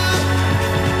knowing you.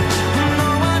 No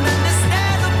one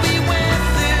understands what we went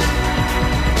through.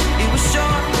 It was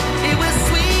short, it was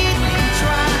sweet, we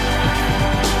tried.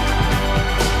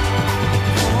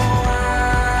 Oh, I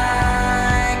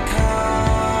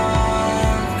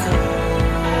can't go.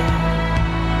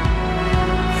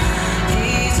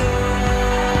 These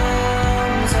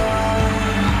arms are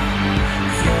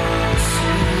yours.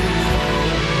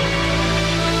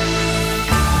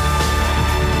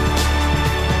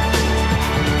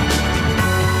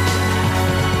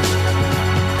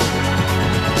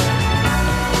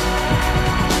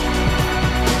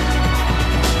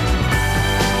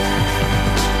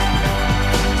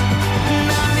 And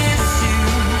I miss you,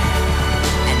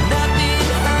 and nothing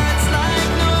hurts like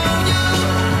knowing you.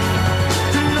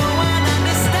 No one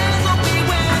understands what we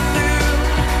went through.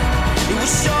 It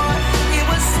was short, it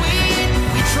was sweet,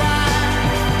 we tried.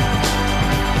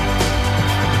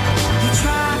 We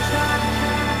tried.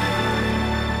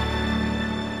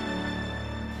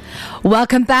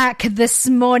 Welcome back this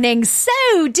morning. So,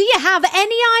 do you have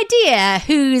any idea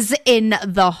who's in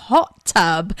the hot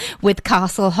tub with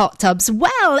Castle Hot Tubs?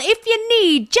 Well, if you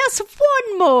need just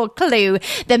one more clue,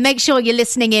 then make sure you're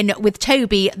listening in with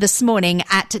Toby this morning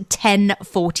at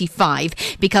 10:45,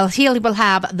 because he will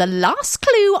have the last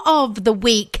clue of the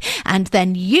week, and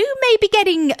then you may be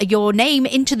getting your name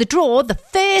into the draw, the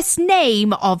first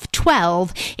name of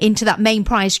 12 into that main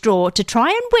prize draw, to try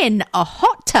and win a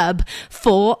hot tub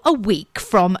for a week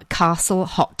from Castle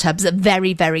Hot Tubs.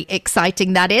 Very, very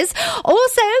exciting, that is.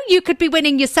 Also, you could be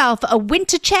winning yourself a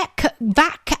winter check,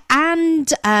 vac,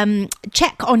 and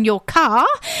check on your car,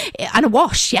 and a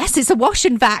wash. Yes, it's a wash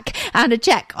and vac, and a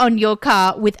check on your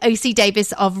car with OC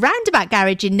Davis of Roundabout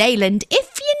Garage in Neyland.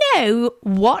 If you know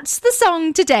what's the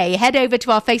song today, head over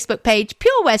to our Facebook page,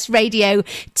 Pure West Radio,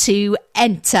 to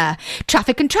enter.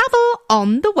 Traffic and travel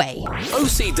on the way.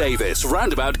 OC Davis,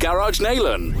 Roundabout Garage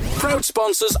Neyland. Proud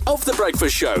sponsors of The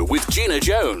Breakfast Show with Gina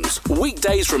Jones.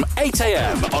 Weekdays from 8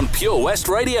 a.m. on Pure West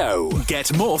Radio.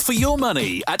 Get more for your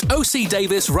money at OC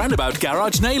Davis, Roundabout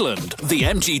Garage Neyland, the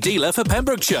MG dealer for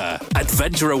Pembrokeshire.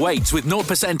 Adventure awaits with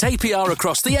 0% APR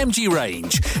across the MG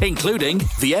range, including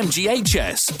the MG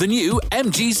HS, the new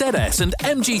MG ZS and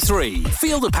MG3.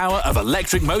 Feel the power of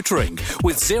electric motoring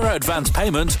with zero advance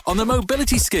payment on the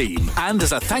mobility scheme. And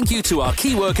as a thank you to our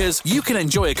key workers, you can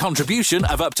enjoy a contribution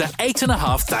of up to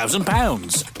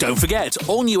 £8,500. Don't forget,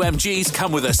 all new MGs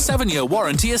come with a 7-year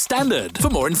warranty as standard. For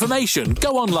more information,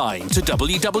 go online to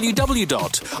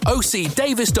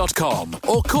www.ocdavis.co.uk. oceanews.com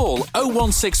or call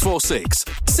 01646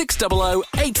 600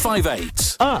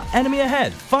 858. Enemy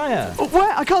ahead. Fire. Oh,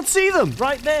 where? I can't see them.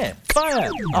 Right there.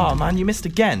 Fire. Oh, man, you missed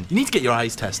again. You need to get your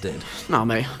eyes tested. Nah,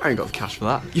 mate, I ain't got the cash for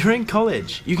that. You're in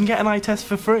college. You can get an eye test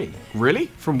for free. Really?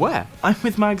 From where? I'm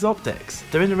with Mags Optics.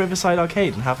 They're in the Riverside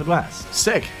Arcade in Haverfordwest.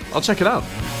 Sick. I'll check it out.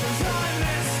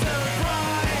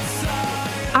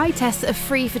 Eye tests are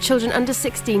free for children under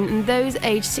 16 and those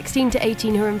aged 16 to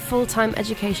 18 who are in full-time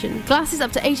education. Glasses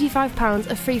up to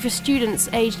 £85 are free for students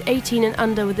aged 18 and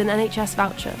under with an NHS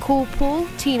voucher. Call Paul,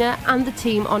 Tina and the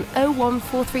team on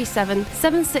 01437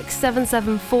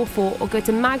 767744 or go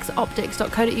to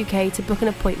magsoptics.co.uk to book an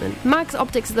appointment. Mags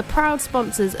Optics are the proud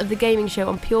sponsors of the gaming show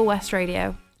on Pure West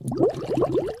Radio.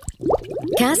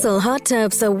 Castle Hot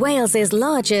Tubs are Wales's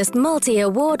largest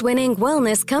multi-award-winning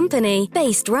wellness company,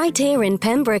 based right here in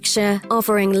Pembrokeshire,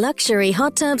 offering luxury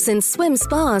hot tubs and swim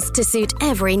spas to suit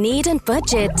every need and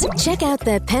budget. Check out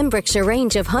their Pembrokeshire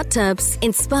range of hot tubs,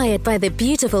 inspired by the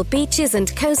beautiful beaches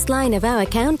and coastline of our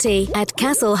county, at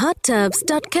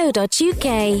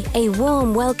castlehottubs.co.uk. A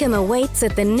warm welcome awaits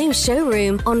at the new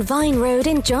showroom on Vine Road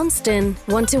in Johnston.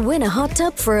 Want to win a hot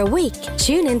tub for a week?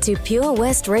 Tune into Pure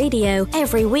West Radio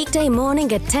every weekday morning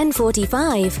at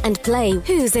 10:45 and play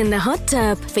Who's in the Hot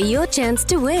Tub for your chance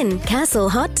to win. Castle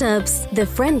Hot Tubs, the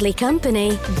friendly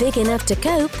company, big enough to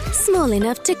cope, small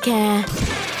enough to care.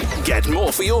 Get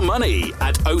more for your money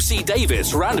at OC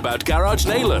Davis Roundabout Garage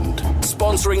Neyland,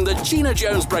 sponsoring the Gina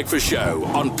Jones Breakfast Show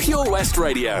on Pure West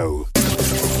Radio.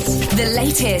 The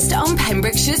latest on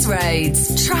Pembrokeshire's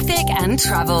roads, traffic and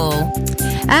travel.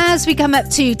 As we come up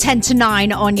to 10 to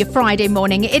 9 on your Friday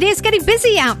morning, it is getting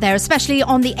busy out there, especially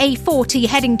on the A40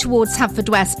 heading towards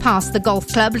Haverfordwest past the Golf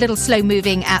Club. A little slow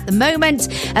moving at the moment.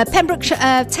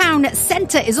 Pembrokeshire Town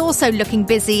Centre is also looking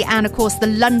busy, and of course the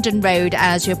London Road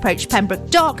as you approach Pembroke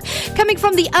Dock. Coming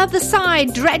from the other side,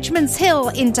 Dredgeman's Hill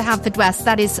into Haverfordwest,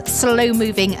 that is slow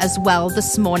moving as well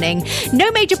this morning. No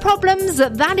major problems.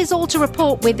 That is all to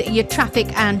report with your traffic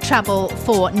and travel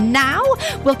for now.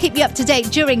 We'll keep you up to date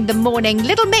during the morning.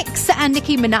 Little Mix and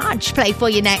Nicki Minaj play for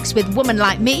you next with Woman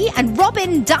Like Me, and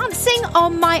Robin Dancing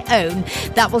on My Own.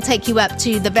 That will take you up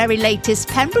to the very latest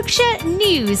Pembrokeshire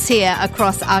news here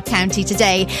across our county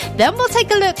today. Then we'll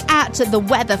take a look at the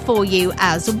weather for you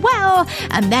as well.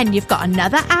 And then you've got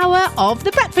another hour of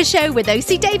The Breakfast Show with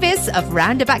OC Davis of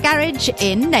Roundabout Garage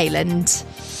in Neyland.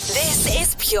 This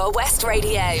is Pure West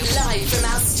Radio, live from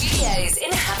our studios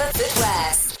in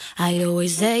Haverfordwest. I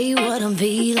always say what I'm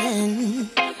feeling.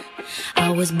 I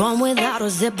was born without a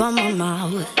zip on my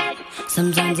mouth.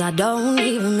 Sometimes I don't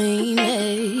even mean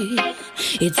it.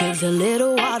 It takes a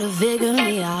little while to figure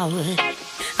me out.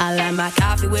 I like my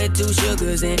coffee with 2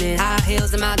 sugars in it, high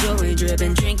heels and my jewelry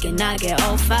dripping, drinking, I get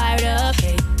all fired up.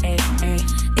 Hey, hey, hey.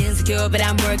 Insecure, but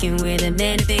I'm working with it.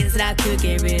 Many things that I could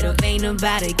get rid of, ain't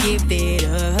nobody give it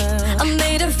up. I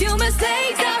made a few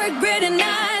mistakes, I regret it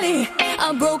nightly.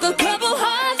 I broke a couple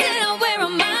hearts and I wear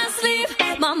on my sleeve.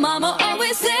 My mama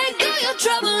always said, girl, you're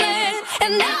troubling.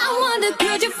 And now I wonder,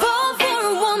 could you fall for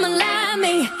a woman like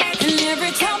me? And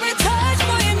every time we touch,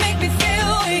 boy, you make me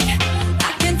feel weak.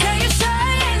 I can tell you're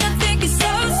shy and I think you're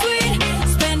so sweet.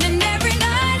 Spending every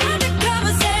night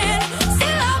undercover saying,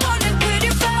 still I wonder, could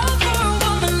you fall for a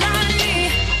woman like me?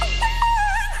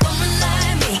 Woman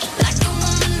like me, like a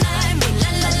woman like me. La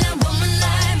la la, woman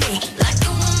like me, like a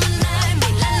woman like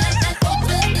me. La la la,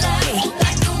 woman like me,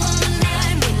 like a woman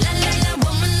like me. La la la,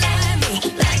 woman like me,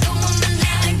 like a woman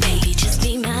like me. Maybe just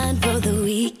be mine for the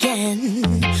weekend.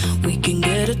 We can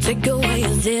get a takeaway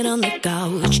and sit on the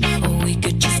couch, or we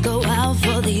could just go out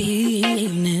for the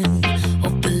evening.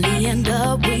 Hopefully end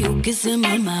up with you kissing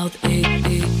my mouth. Hey,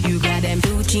 hey. You got them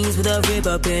blue jeans with a rib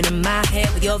up in my head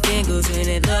with your fingers in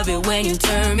it. Love it when you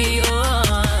turn me on.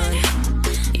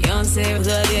 Young Sarah with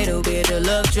a little bit of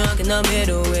love drunk in the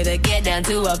middle with a get down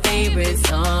to our favorite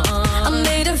song. I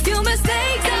made a few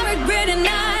mistakes, I regret it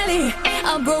nightly.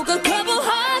 I broke a couple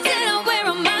hearts and I wear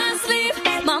on my sleeve.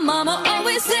 My mama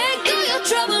always said, girl, you're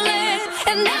troubling.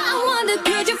 And now I wonder,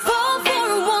 could you fall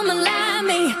for a woman like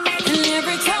me? And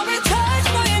every time we touch,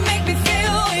 boy, you make me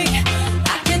feel weak. I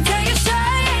can tell you're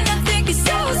shy and I think you're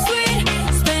so sweet.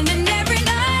 Spending every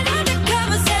night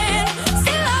undercover saying,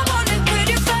 still I wonder, could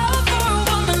you fall for a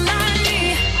woman like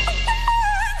me?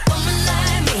 Woman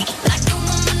like me, like a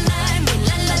woman like me.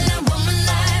 La la la, woman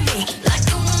like me, like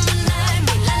a woman like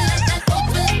me. La la la,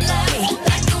 woman like me,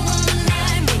 like a woman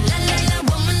like me. La la la,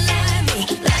 woman like me,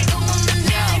 like a woman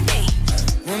like me.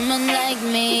 Woman like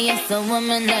me, yes, a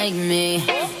woman like me.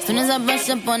 Soon as I brush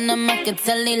up on them, I can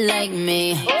tell he like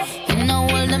me. You know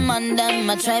all them on them,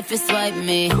 I try to swipe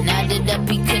me. Now that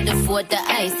he could afford to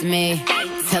ice me.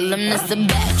 Tell them that's a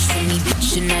batch for me,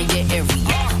 bitchin' out your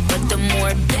area. But the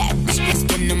more bad bitches,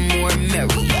 then the more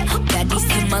merrier. Baddies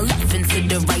to my left and to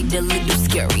the right, a little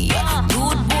scarier.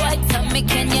 Dude, boy, tell me,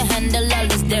 can you handle all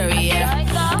this dairy?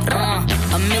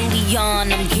 A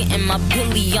million, I'm getting my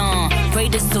billion.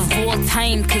 Greatest of all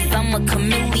time, cause I'm a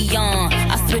chameleon.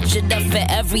 I switch it up for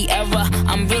every era,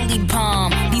 I'm really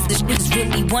bomb. These bitches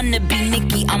really wanna be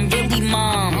Nicki, I'm really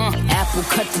mom. Apple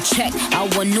cut the check, I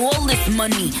want all this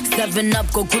money.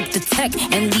 7-Up, go grip the tech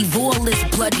and leave all this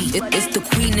bloody. It's the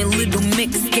Queen and Little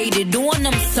Mix, skated on,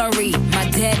 I'm sorry. My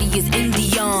daddy is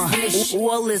Indian,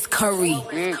 all is curry.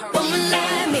 Woman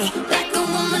like me, like a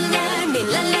woman like me.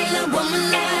 La la la, woman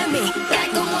like me,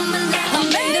 like a woman like me. I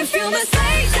made a few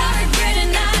mistakes, I regret it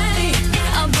nightly.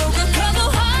 I broke a couple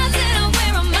hearts and I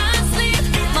wear on my sleeve.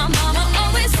 My mama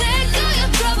always said, girl,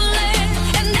 you're troubling.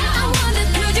 And now I wonder,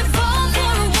 could you fall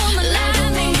for a woman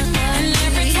like me? And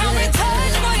every time we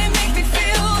touch, boy, you make me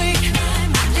feel weak.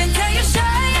 I can tell you're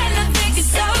shy and I think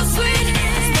you're so sweet.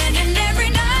 Spending every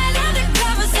night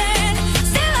undercover saying,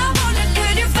 still I wonder,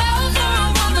 could you fall for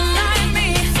a woman like me?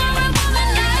 For a woman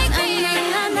like me.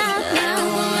 Like a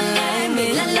woman like me,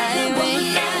 like a woman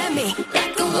like me,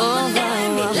 like a woman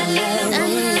like me,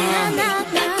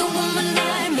 like a woman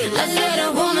like me. I said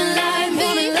a woman like me,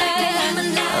 like a woman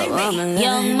like me.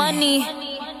 Young Money.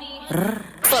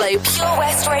 Follow Pure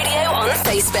West Radio on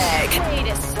Facebook. Wait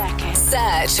a second.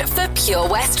 Search for Pure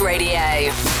West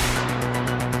Radio.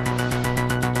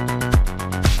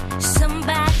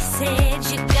 Somebody said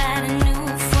you got a new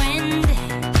friend.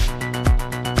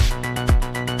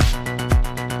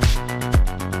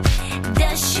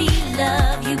 Does she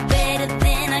love you better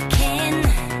than I can?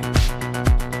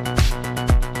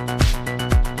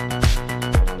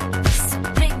 It's a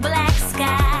big black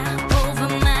sky over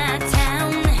my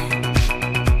town.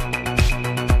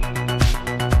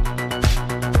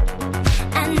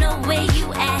 I know where you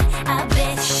at, I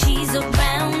bet she's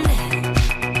around.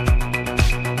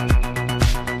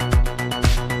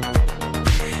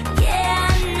 Yeah,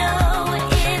 I know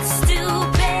it's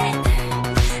stupid,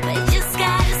 but just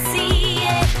gotta see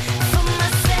it for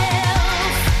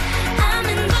myself. I'm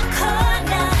in the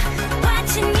corner,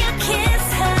 watching you kiss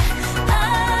her. Oh,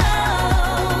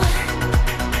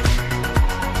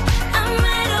 I'm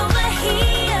right over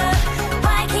here.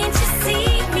 Why can't you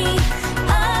see me?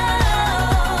 Oh,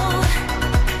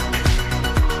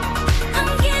 I'm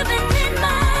giving it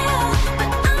my all,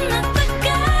 but I'm not the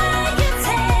guy you're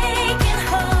taking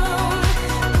home.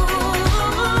 Ooh,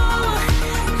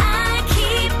 I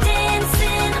keep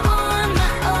dancing on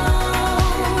my own.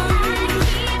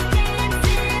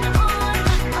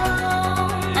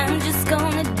 I'm just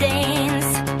gonna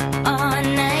dance all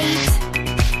night.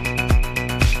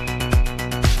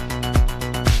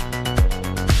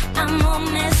 I'm all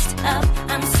messed up,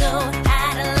 I'm so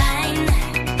out of line.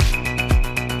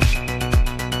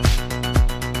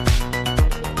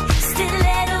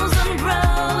 Stilettos and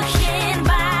broken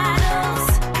bottles,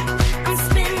 I'm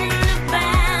spinning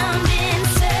around in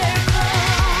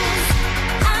circles.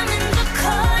 I'm in the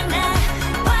corner,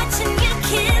 watching you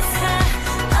kiss her.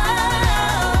 Oh,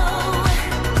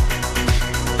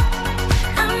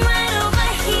 I'm right over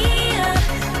here.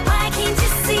 Why can't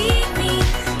you see me?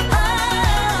 Oh,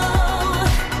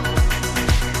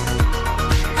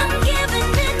 I'm giving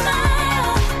it my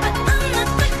all, but I'm not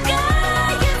the guy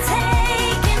you're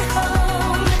taking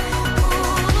home.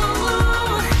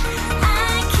 Ooh,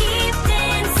 I keep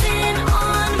dancing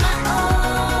on my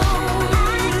own.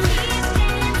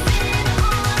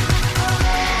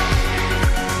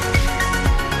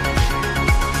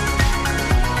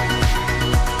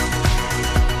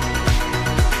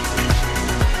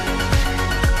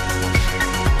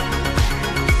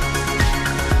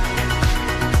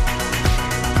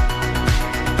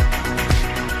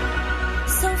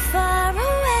 So far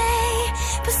away,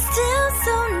 but still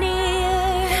so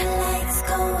near. The lights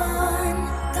go on,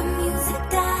 the music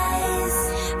dies,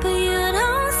 but you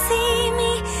don't see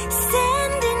me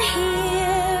standing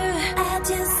here. I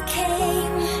just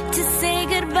came to say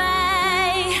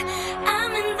goodbye.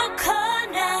 I'm in the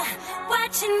corner,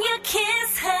 watching you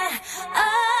kiss her. Oh,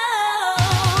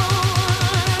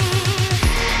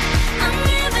 I'm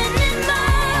giving it my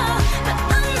all, but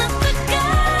I'm not the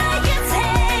guy you're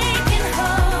taking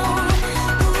home.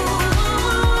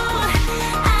 Ooh,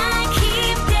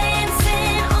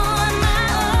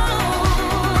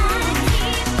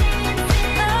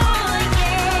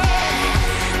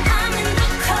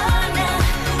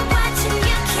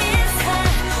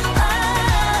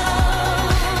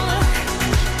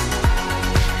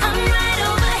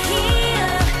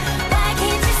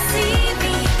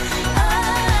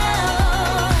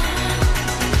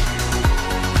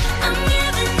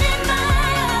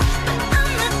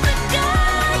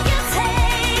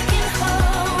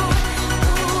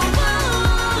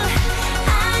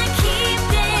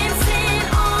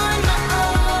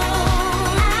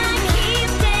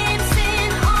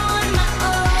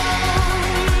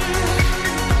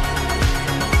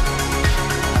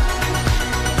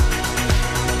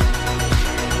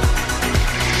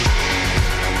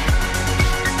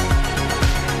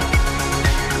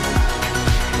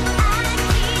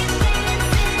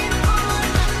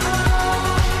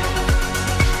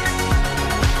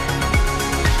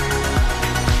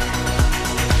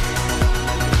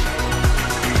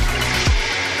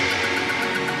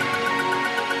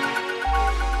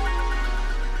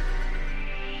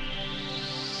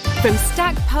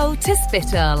 Bagpole to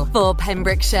Spittal for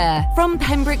Pembrokeshire. From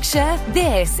Pembrokeshire,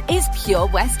 this is Pure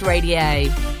West Radio.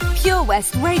 Pure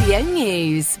West Radio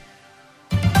News.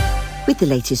 With the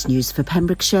latest news for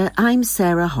Pembrokeshire, I'm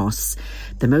Sarah Hoss.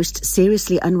 The most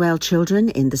seriously unwell children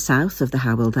in the south of the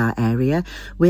Hywel Dda area will